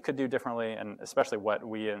community could do differently, and especially what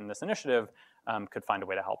we in this initiative could find a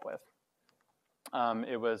way to help with.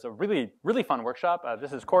 It was a really, really fun workshop.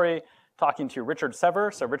 This is Corey talking to Richard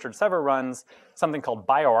Sever. So Richard Sever runs something called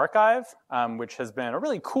bioRxiv, which has been a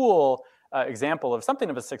really cool example of something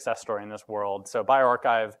of a success story in this world. So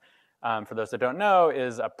bioRxiv, for those that don't know,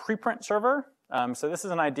 is a preprint server. So this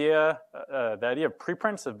is an idea, the idea of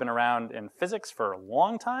preprints have been around in physics for a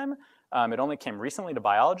long time. It only came recently to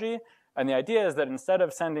biology. And the idea is that instead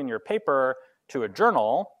of sending your paper to a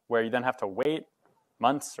journal, where you then have to wait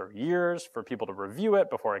months or years for people to review it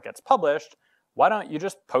before it gets published, why don't you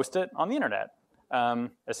just post it on the internet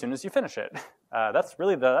as soon as you finish it? That's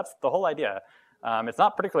really that's the whole idea. It's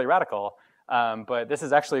not particularly radical, but this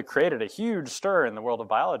has actually created a huge stir in the world of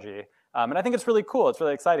biology. And I think it's really cool. It's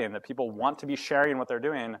really exciting that people want to be sharing what they're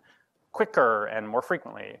doing quicker and more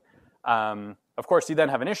frequently. Of course, you then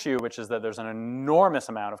have an issue, which is that there's an enormous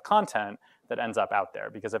amount of content that ends up out there,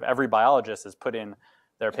 because if every biologist is putting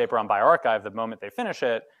their paper on bioRxiv the moment they finish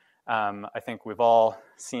it, I think we've all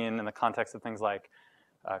seen in the context of things like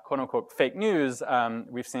quote unquote fake news,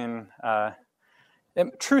 we've seen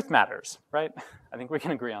truth matters, right? I think we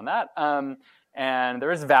can agree on that. And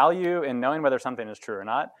there is value in knowing whether something is true or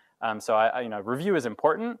not. So review is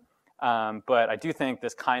important. But I do think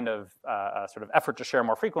this kind of sort of effort to share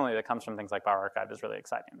more frequently that comes from things like bioRxiv is really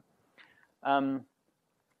exciting.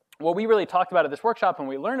 What we really talked about at this workshop and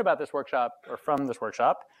we learned about this workshop, or from this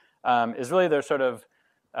workshop, is really there's sort of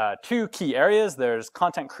two key areas. There's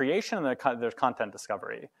content creation and there's content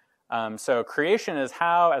discovery. So creation is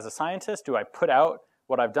how, as a scientist, do I put out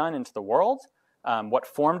what I've done into the world? What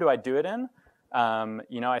form do I do it in?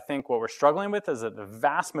 I think what we're struggling with is that the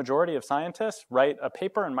vast majority of scientists write a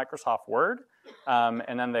paper in Microsoft Word,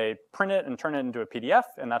 and then they print it and turn it into a PDF,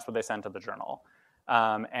 and that's what they send to the journal.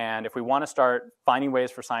 And if we want to start finding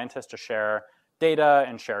ways for scientists to share data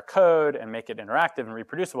and share code and make it interactive and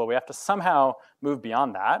reproducible, we have to somehow move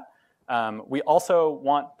beyond that. We also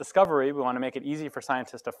want discovery. We want to make it easy for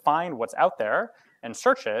scientists to find what's out there and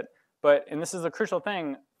search it. But, and this is a crucial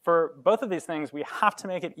thing, for both of these things, we have to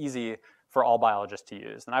make it easy for all biologists to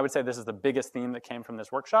use. And I would say this is the biggest theme that came from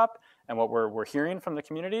this workshop, and what we're hearing from the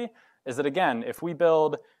community is that, again, if we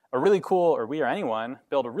build a really cool, or we or anyone,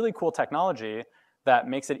 build a really cool technology that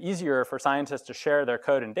makes it easier for scientists to share their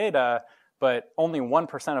code and data, but only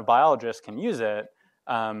 1% of biologists can use it,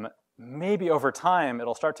 maybe over time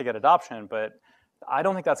it'll start to get adoption, but I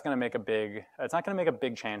don't think that's going to make it's not going to make a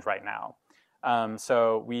big change right now.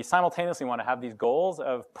 So we simultaneously want to have these goals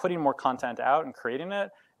of putting more content out and creating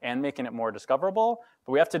it and making it more discoverable,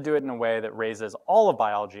 but we have to do it in a way that raises all of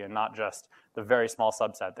biology and not just the very small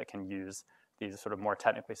subset that can use these sort of more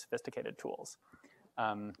technically sophisticated tools.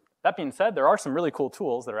 That being said, there are some really cool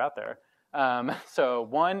tools that are out there. So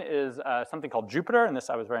one is something called Jupyter, and this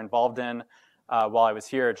I was very involved in while I was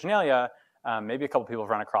here at Genelia. Maybe a couple people have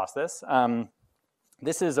run across this.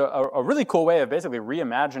 This is a really cool way of basically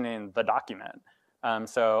reimagining the document.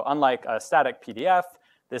 So unlike a static PDF,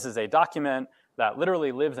 this is a document that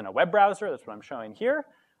literally lives in a web browser. That's what I'm showing here.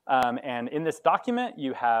 And in this document,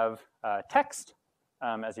 you have text,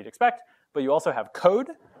 as you'd expect, but you also have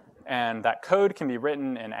code. And that code can be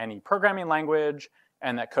written in any programming language,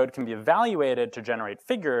 and that code can be evaluated to generate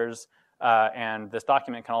figures, and this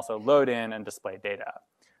document can also load in and display data.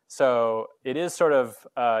 So it is sort of,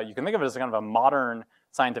 you can think of it as kind of a modern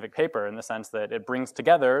scientific paper in the sense that it brings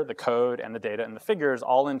together the code and the data and the figures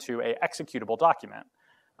all into an executable document.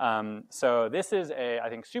 So this is I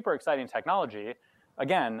think, super exciting technology.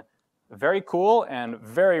 Again, very cool and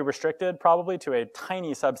very restricted probably to a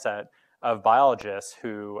tiny subset of biologists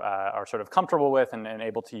who are sort of comfortable with and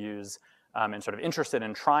able to use and sort of interested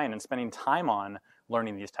in trying and spending time on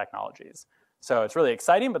learning these technologies. So it's really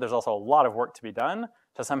exciting, but there's also a lot of work to be done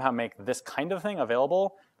to somehow make this kind of thing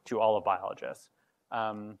available to all of biologists.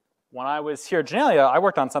 When I was here at Genelia, I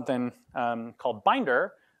worked on something called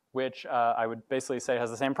Binder, which I would basically say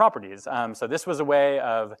has the same properties. So this was a way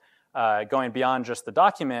of going beyond just the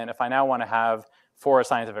document. If I now want to have, for a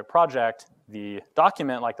scientific project, the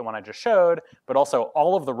document like the one I just showed, but also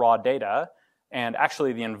all of the raw data, and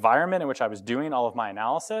actually the environment in which I was doing all of my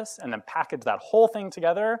analysis, and then package that whole thing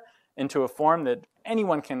together into a form that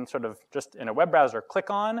anyone can sort of just in a web browser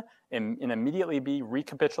click on and immediately be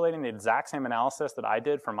recapitulating the exact same analysis that I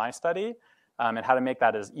did for my study, and how to make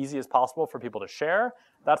that as easy as possible for people to share.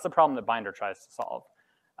 That's the problem that Binder tries to solve.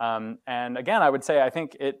 And again, I would say I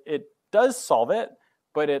think it does solve it,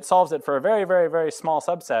 but it solves it for a very, very, very small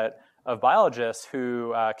subset of biologists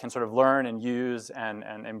who can sort of learn and use and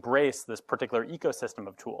embrace this particular ecosystem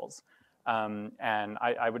of tools. And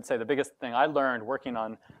I would say the biggest thing I learned working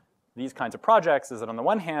on these kinds of projects is that on the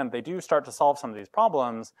one hand, they do start to solve some of these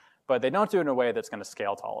problems, but they don't do it in a way that's going to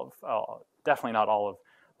scale to all of, definitely not all of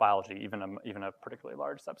biology, even a particularly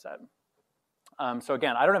large subset. So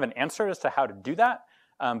again, I don't have an answer as to how to do that,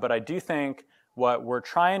 but I do think what we're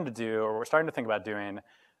trying to do, or we're starting to think about doing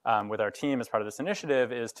with our team as part of this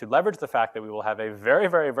initiative, is to leverage the fact that we will have a very,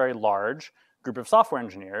 very, very large group of software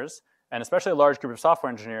engineers, and especially a large group of software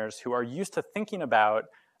engineers who are used to thinking about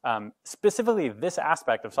specifically this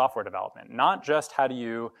aspect of software development, not just how do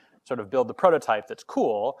you sort of build the prototype that's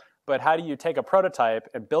cool, but how do you take a prototype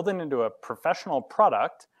and build it into a professional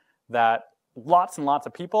product that lots and lots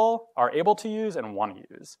of people are able to use and want to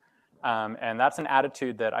use. And that's an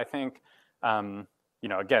attitude that I think,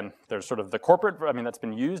 again, there's sort of the corporate, that's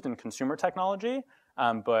been used in consumer technology,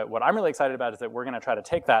 but what I'm really excited about is that we're going to try to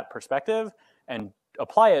take that perspective and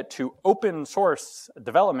apply it to open source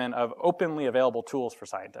development of openly available tools for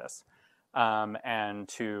scientists.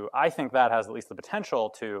 I think that has at least the potential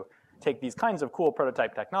to take these kinds of cool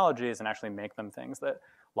prototype technologies and actually make them things that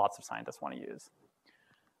lots of scientists want to use.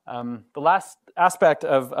 The last aspect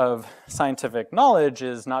of scientific knowledge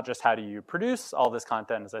is not just how do you produce all this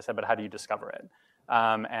content, as I said, but how do you discover it?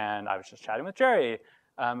 And I was just chatting with Jerry.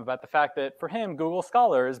 about the fact that for him, Google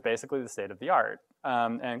Scholar is basically the state of the art.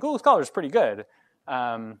 And Google Scholar is pretty good,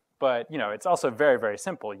 but it's also very, very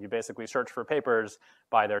simple. You basically search for papers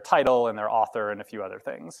by their title and their author and a few other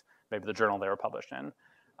things, maybe the journal they were published in.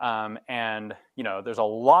 And there's a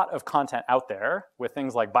lot of content out there. With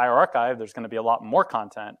things like bioRxiv, there's going to be a lot more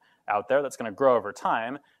content out there that's going to grow over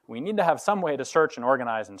time. We need to have some way to search and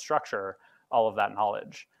organize and structure all of that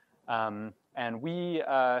knowledge. And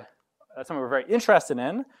that's something we're very interested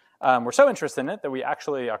in. We're so interested in it that we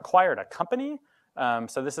actually acquired a company.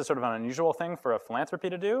 So this is sort of an unusual thing for a philanthropy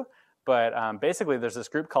to do. But basically, there's this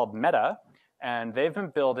group called Meta, and they've been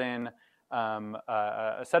building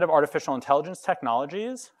a set of artificial intelligence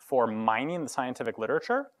technologies for mining the scientific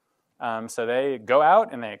literature. So they go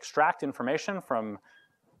out and they extract information from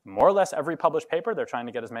more or less every published paper. They're trying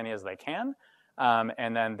to get as many as they can.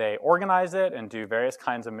 And then they organize it and do various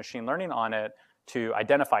kinds of machine learning on it to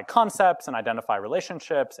identify concepts and identify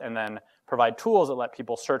relationships, and then provide tools that let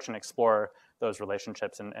people search and explore those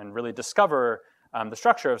relationships and really discover the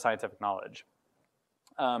structure of scientific knowledge.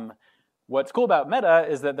 What's cool about Meta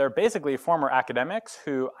is that they're basically former academics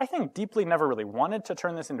who I think deeply never really wanted to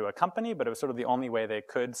turn this into a company, but it was sort of the only way they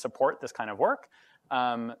could support this kind of work.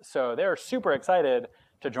 So they're super excited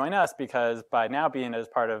to join us because by now being as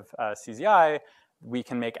part of CZI, we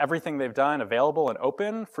can make everything they've done available and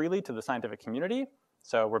open freely to the scientific community.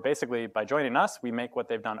 So we're basically, by joining us, we make what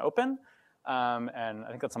they've done open. And I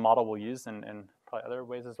think that's a model we'll use in probably other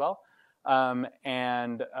ways as well. I'm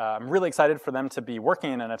really excited for them to be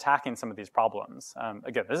working and attacking some of these problems.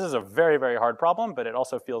 Again, this is a very, very hard problem, but it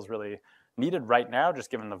also feels really needed right now,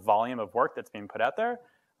 just given the volume of work that's being put out there.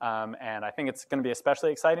 And I think it's going to be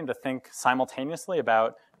especially exciting to think simultaneously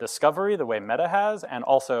about discovery the way Meta has, and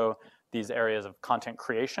also these areas of content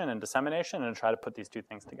creation and dissemination, and try to put these two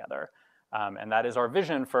things together. And that is our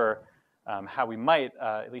vision for how we might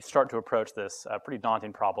at least start to approach this pretty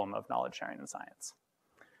daunting problem of knowledge sharing in science.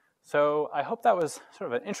 So I hope that was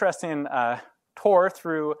sort of an interesting tour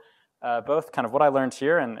through both kind of what I learned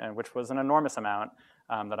here, and which was an enormous amount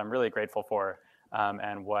that I'm really grateful for.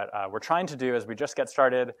 And what we're trying to do as we just get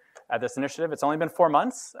started at this initiative. It's only been 4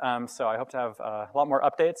 months, so I hope to have a lot more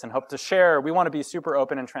updates and hope to share. We want to be super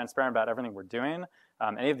open and transparent about everything we're doing.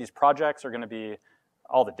 Any of these projects are going to be,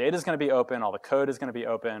 all the data is going to be open, all the code is going to be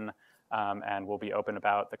open, and we'll be open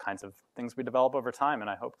about the kinds of things we develop over time. And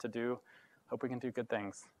I hope we can do good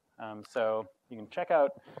things. So you can check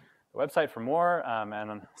out the website for more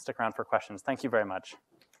and stick around for questions. Thank you very much.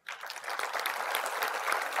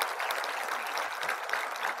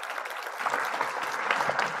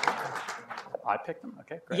 I picked them.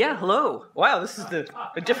 Okay, great. Yeah, hello. Wow, this is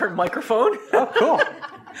a different microphone. Oh, cool.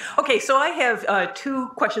 Okay, so I have 2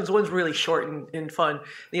 questions. One's really short and fun.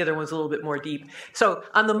 The other one's a little bit more deep. So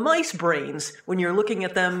on the mice brains, when you're looking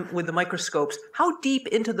at them with the microscopes, how deep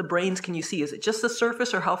into the brains can you see? Is it just the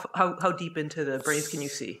surface, or how deep into the brains can you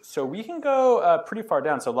see? So we can go pretty far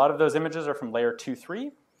down. So a lot of those images are from layer 2,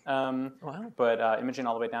 3. Wow. But imaging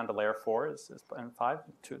all the way down to layer 4 and 5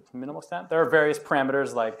 to a minimal extent. There are various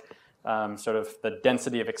parameters like sort of the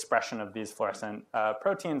density of expression of these fluorescent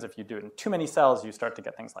proteins. If you do it in too many cells, you start to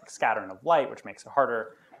get things like scattering of light, which makes it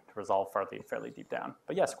harder to resolve fairly deep down.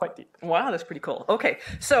 But yes, quite deep. Wow, that's pretty cool. Okay,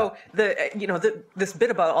 so this bit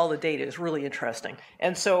about all the data is really interesting,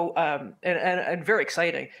 and so and very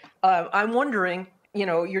exciting. I'm wondering,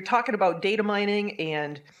 you're talking about data mining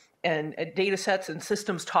and data sets and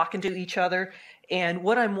systems talking to each other, and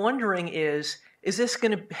what I'm wondering is this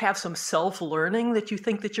going to have some self-learning that you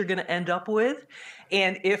think that you're going to end up with?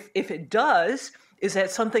 And if it does, is that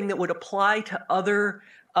something that would apply to other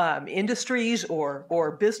industries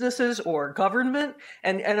or businesses or government?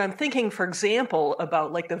 And I'm thinking, for example,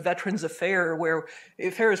 about like the Veterans Affairs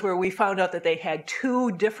where we found out that they had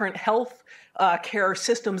 2 different health care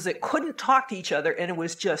systems that couldn't talk to each other, and it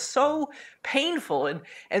was just so painful.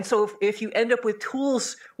 And so if you end up with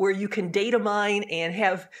tools where you can data mine and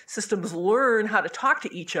have systems learn how to talk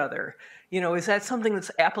to each other, is that something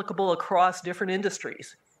that's applicable across different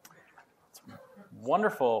industries?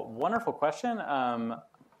 Wonderful, wonderful question.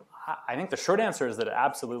 I think the short answer is that it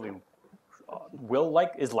absolutely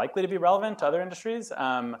is likely to be relevant to other industries.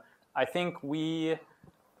 I think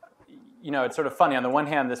it's sort of funny. On the one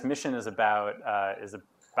hand, this mission is about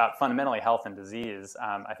fundamentally health and disease.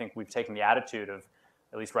 I think we've taken the attitude of,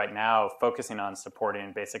 at least right now, focusing on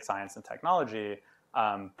supporting basic science and technology.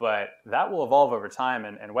 But that will evolve over time,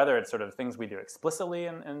 and whether it's sort of things we do explicitly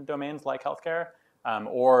in domains like healthcare,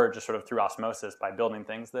 or just sort of through osmosis by building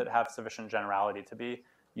things that have sufficient generality to be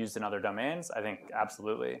used in other domains, I think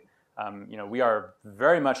absolutely. We are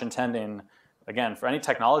very much intending again, for any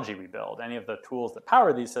technology we build, any of the tools that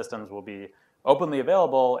power these systems will be openly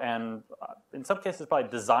available and in some cases probably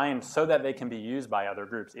designed so that they can be used by other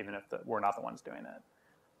groups, even if we're not the ones doing it.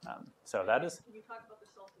 So that is. Can you talk about the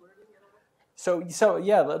self-learning a little? So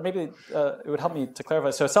yeah, maybe it would help me to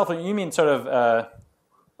clarify. So self-learning, you mean sort of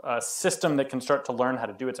a system that can start to learn how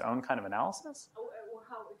to do its own kind of analysis? Or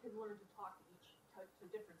how it can learn to talk to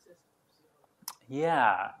different systems.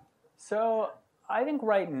 Yeah. So I think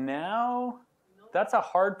right now that's a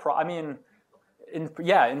hard problem. I mean,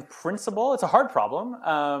 in principle, it's a hard problem.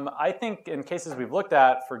 I think in cases we've looked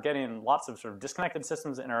at for getting lots of sort of disconnected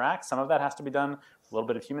systems to interact, some of that has to be done a little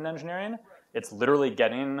bit of human engineering. It's literally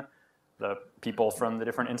getting the people from the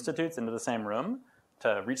different institutes into the same room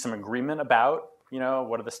to reach some agreement about,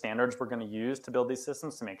 what are the standards we're going to use to build these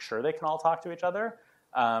systems to make sure they can all talk to each other.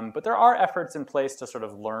 But there are efforts in place to sort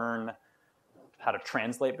of learn how to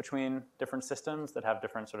translate between different systems that have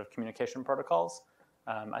different sort of communication protocols.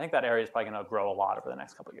 I think that area is probably going to grow a lot over the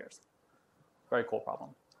next couple of years. Very cool problem.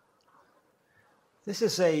 This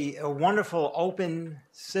is a wonderful open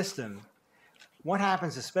system. What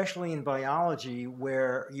happens, especially in biology,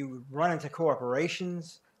 where you run into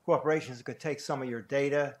corporations that could take some of your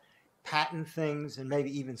data, patent things, and maybe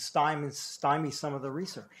even stymie some of the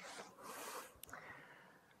research?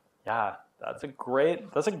 Yeah, that's a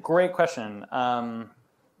great question.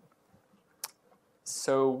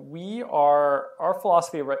 So our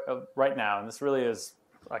philosophy right now, and this really is,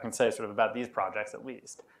 I can say sort of about these projects at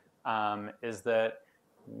least, is that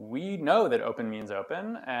we know that open means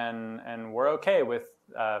open, and we're okay with,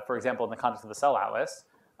 for example, in the context of the cell atlas,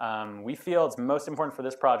 we feel it's most important for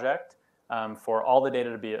this project for all the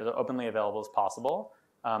data to be as openly available as possible.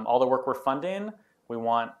 All the work we're funding, we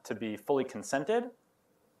want to be fully consented.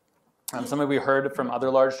 Something we heard from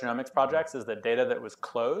other large genomics projects is that data that was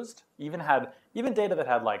closed, even data that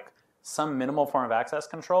had like some minimal form of access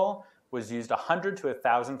control, was used 100 to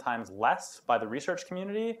 1,000 times less by the research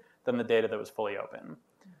community than the data that was fully open.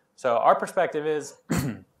 So our perspective is, if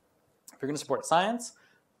you're going to support science,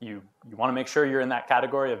 you want to make sure you're in that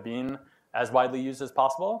category of being as widely used as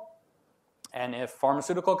possible. And if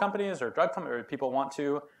pharmaceutical companies or drug companies or people want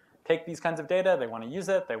to take these kinds of data, they want to use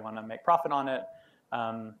it, they want to make profit on it,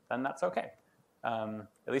 then that's okay. At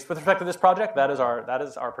least with respect to this project, that is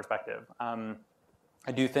our perspective. I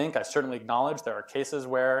certainly acknowledge there are cases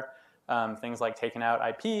where things like taking out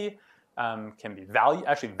IP can be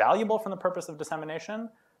actually valuable from the purpose of dissemination.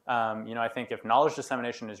 I think if knowledge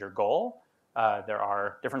dissemination is your goal, there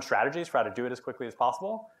are different strategies for how to do it as quickly as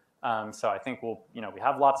possible. So I think we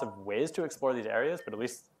have lots of ways to explore these areas, but at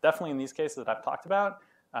least definitely in these cases that I've talked about,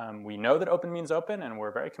 we know that open means open, and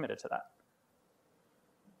we're very committed to that.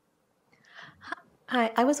 Hi,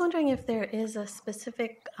 I was wondering if there is a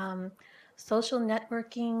specific social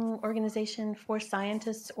networking organization for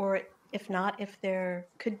scientists, or if not, if there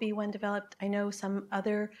could be one developed. I know some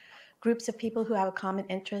other groups of people who have a common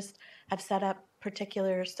interest have set up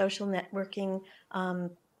particular social networking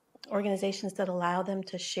organizations that allow them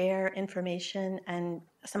to share information, and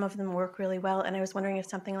some of them work really well. And I was wondering if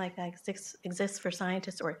something like that exists for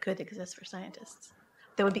scientists, or it could exist for scientists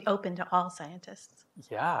that would be open to all scientists.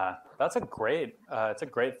 Yeah, that's it's a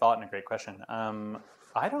great thought and a great question.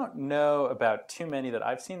 I don't know about too many that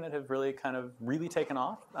I've seen that have really taken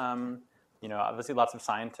off. Obviously lots of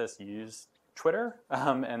scientists use Twitter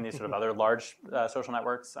and these sort of other large social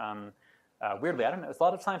networks. Weirdly, I don't know. A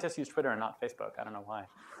lot of scientists use Twitter and not Facebook. I don't know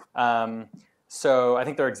why. So I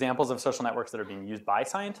think there are examples of social networks that are being used by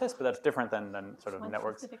scientists, but that's different than sort of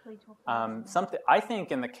networks. I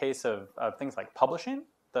think in the case of things like publishing,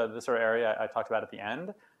 the sort of area I talked about at the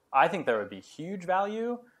end, I think there would be huge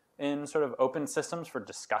value in sort of open systems for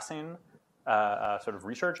discussing sort of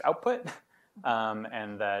research output,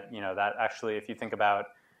 and that that actually, if you think about,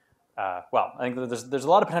 I think that there's a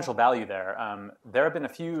lot of potential value there. There have been a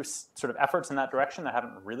few sort of efforts in that direction that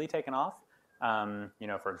haven't really taken off.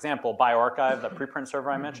 For example, bioRxiv, the preprint server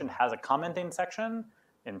I mentioned, has a commenting section.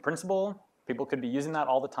 In principle, people could be using that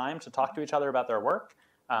all the time to talk to each other about their work.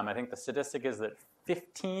 I think the statistic is that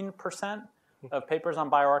 15% of papers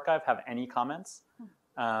on bioRxiv have any comments.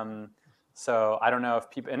 So I don't know if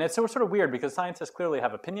people, and it's sort of weird because scientists clearly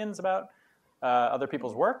have opinions about other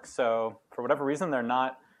people's work. So for whatever reason, they're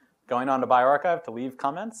not going on to bioRxiv to leave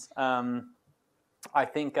comments. I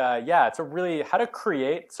think, it's a really, how to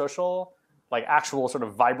create social, like actual sort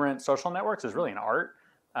of vibrant social networks is really an art.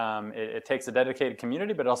 It takes a dedicated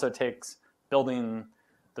community, but it also takes building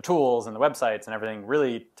the tools and the websites and everything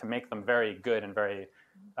really to make them very good and very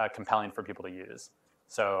compelling for people to use.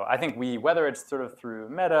 So I think whether it's sort of through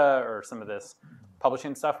Meta or some of this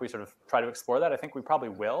publishing stuff, we sort of try to explore that. I think we probably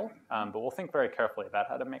will, but we'll think very carefully about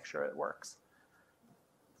how to make sure it works.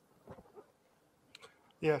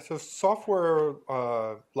 Yeah, so software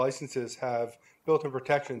licenses have built-in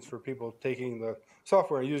protections for people taking the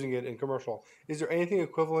software and using it in commercial. Is there anything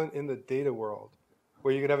equivalent in the data world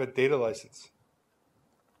where you could have a data license?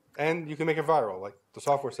 And you can make it viral. Like the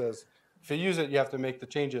software says, if you use it, you have to make the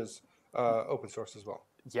changes open source as well.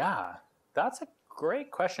 Yeah, that's a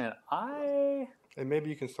great question. And maybe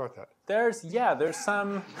you can start that. There's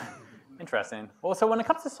some interesting. Well, so when it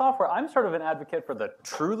comes to software, I'm sort of an advocate for the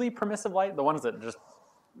truly permissive the ones that just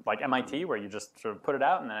like MIT, where you just sort of put it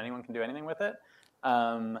out and then anyone can do anything with it.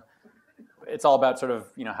 It's all about sort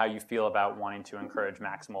of how you feel about wanting to encourage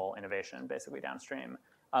maximal innovation, basically downstream.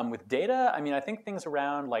 With data, I mean, I think things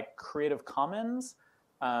around like Creative Commons,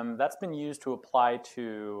 that's been used to apply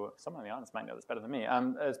to, someone in the audience might know this better than me,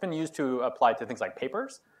 it's been used to apply to things like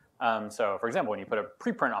papers. So for example, when you put a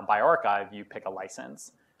preprint on bioRxiv, you pick a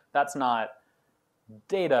license. That's not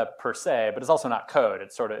data per se, but it's also not code.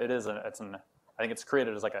 It's sort of, I think it's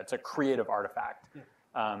created as it's a creative artifact.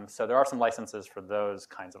 So there are some licenses for those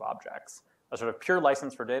kinds of objects. A sort of pure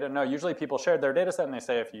license for data, no, usually people share their data set and they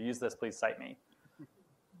say, if you use this, please cite me.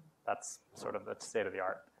 That's sort of the state of the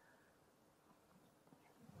art.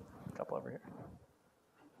 A couple over here.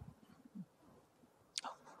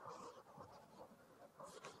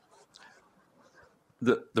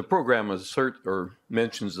 The program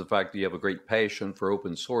mentions the fact that you have a great passion for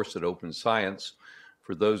open source and open science.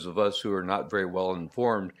 For those of us who are not very well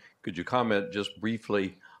informed, could you comment just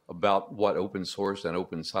briefly about what open source and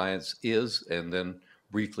open science is, and then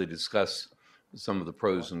briefly discuss some of the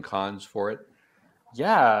pros and cons for it?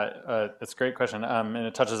 Yeah, it's a great question, and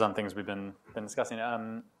it touches on things we've been discussing.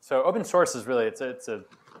 So open source is really, it's a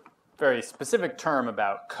very specific term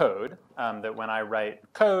about code, that when I write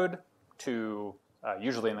code to,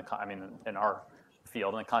 usually in our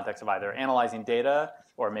field, in the context of either analyzing data,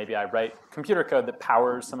 or maybe I write computer code that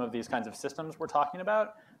powers some of these kinds of systems we're talking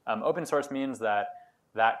about. Open source means that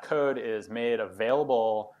that code is made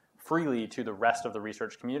available freely to the rest of the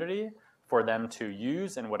research community for them to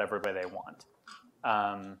use in whatever way they want.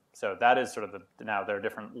 So that is sort of now there are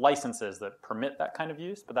different licenses that permit that kind of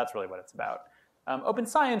use, but that's really what it's about. Open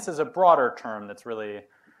science is a broader term that's really,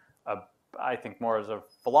 I think, more as a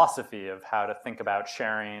philosophy of how to think about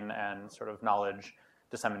sharing and sort of knowledge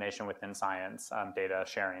dissemination within science, data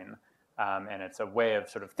sharing. And it's a way of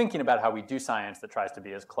sort of thinking about how we do science that tries to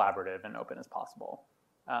be as collaborative and open as possible.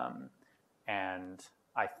 And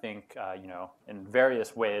I think, in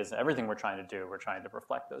various ways, everything we're trying to do, we're trying to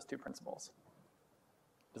reflect those two principles.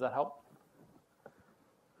 Does that help?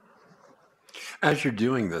 As you're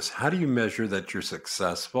doing this, how do you measure that you're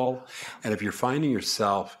successful? And if you're finding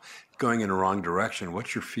yourself going in the wrong direction,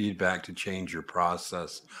 what's your feedback to change your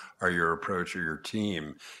process or your approach or your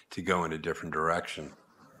team to go in a different direction?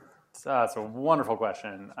 It's a wonderful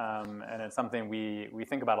question, and it's something we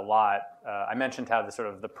think about a lot. I mentioned how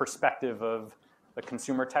the perspective of the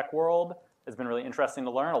consumer tech world has been really interesting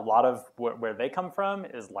to learn. A lot of where they come from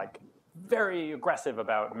is very aggressive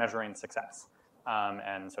about measuring success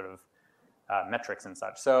and sort of metrics and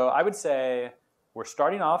such. So I would say we're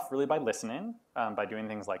starting off really by listening, by doing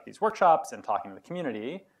things like these workshops and talking to the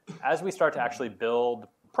community. As we start to actually build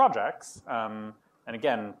projects, and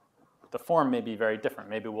again, the form may be very different.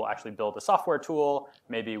 Maybe we'll actually build a software tool.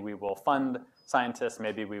 Maybe we will fund scientists.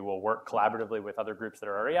 Maybe we will work collaboratively with other groups that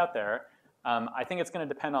are already out there. I think it's going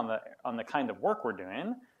to depend on the kind of work we're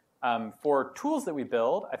doing. For tools that we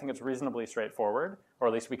build, I think it's reasonably straightforward, or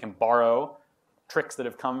at least we can borrow tricks that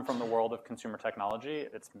have come from the world of consumer technology.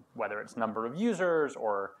 Whether it's number of users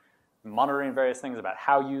or monitoring various things about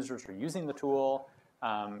how users are using the tool,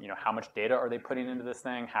 how much data are they putting into this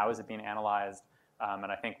thing, how is it being analyzed,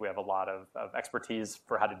 and I think we have a lot of expertise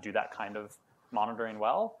for how to do that kind of monitoring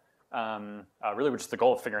well. Really, which is the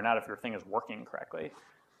goal of figuring out if your thing is working correctly.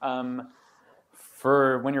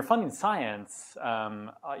 For when you're funding science,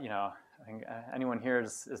 I think anyone here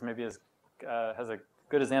is maybe has a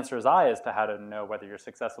good as answer as I as to how to know whether you're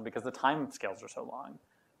successful, because the time scales are so long.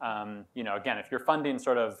 Again, if you're funding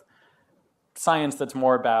sort of science that's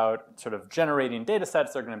more about sort of generating data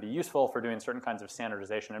sets that are going to be useful for doing certain kinds of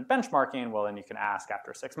standardization and benchmarking, well, then you can ask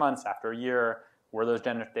after 6 months, after a year, were those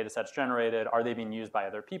data sets generated? Are they being used by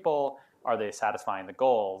other people? Are they satisfying the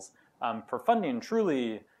goals? For funding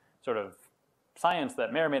truly sort of science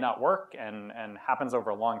that may or may not work and happens over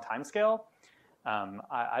a long time scale,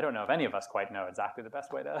 I don't know if any of us quite know exactly the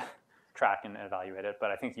best way to track and evaluate it,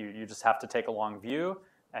 but I think you just have to take a long view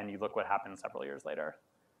and you look what happens several years later.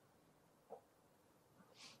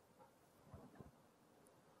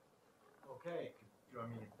 Okay, join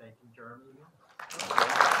me in thanking Jeremy again.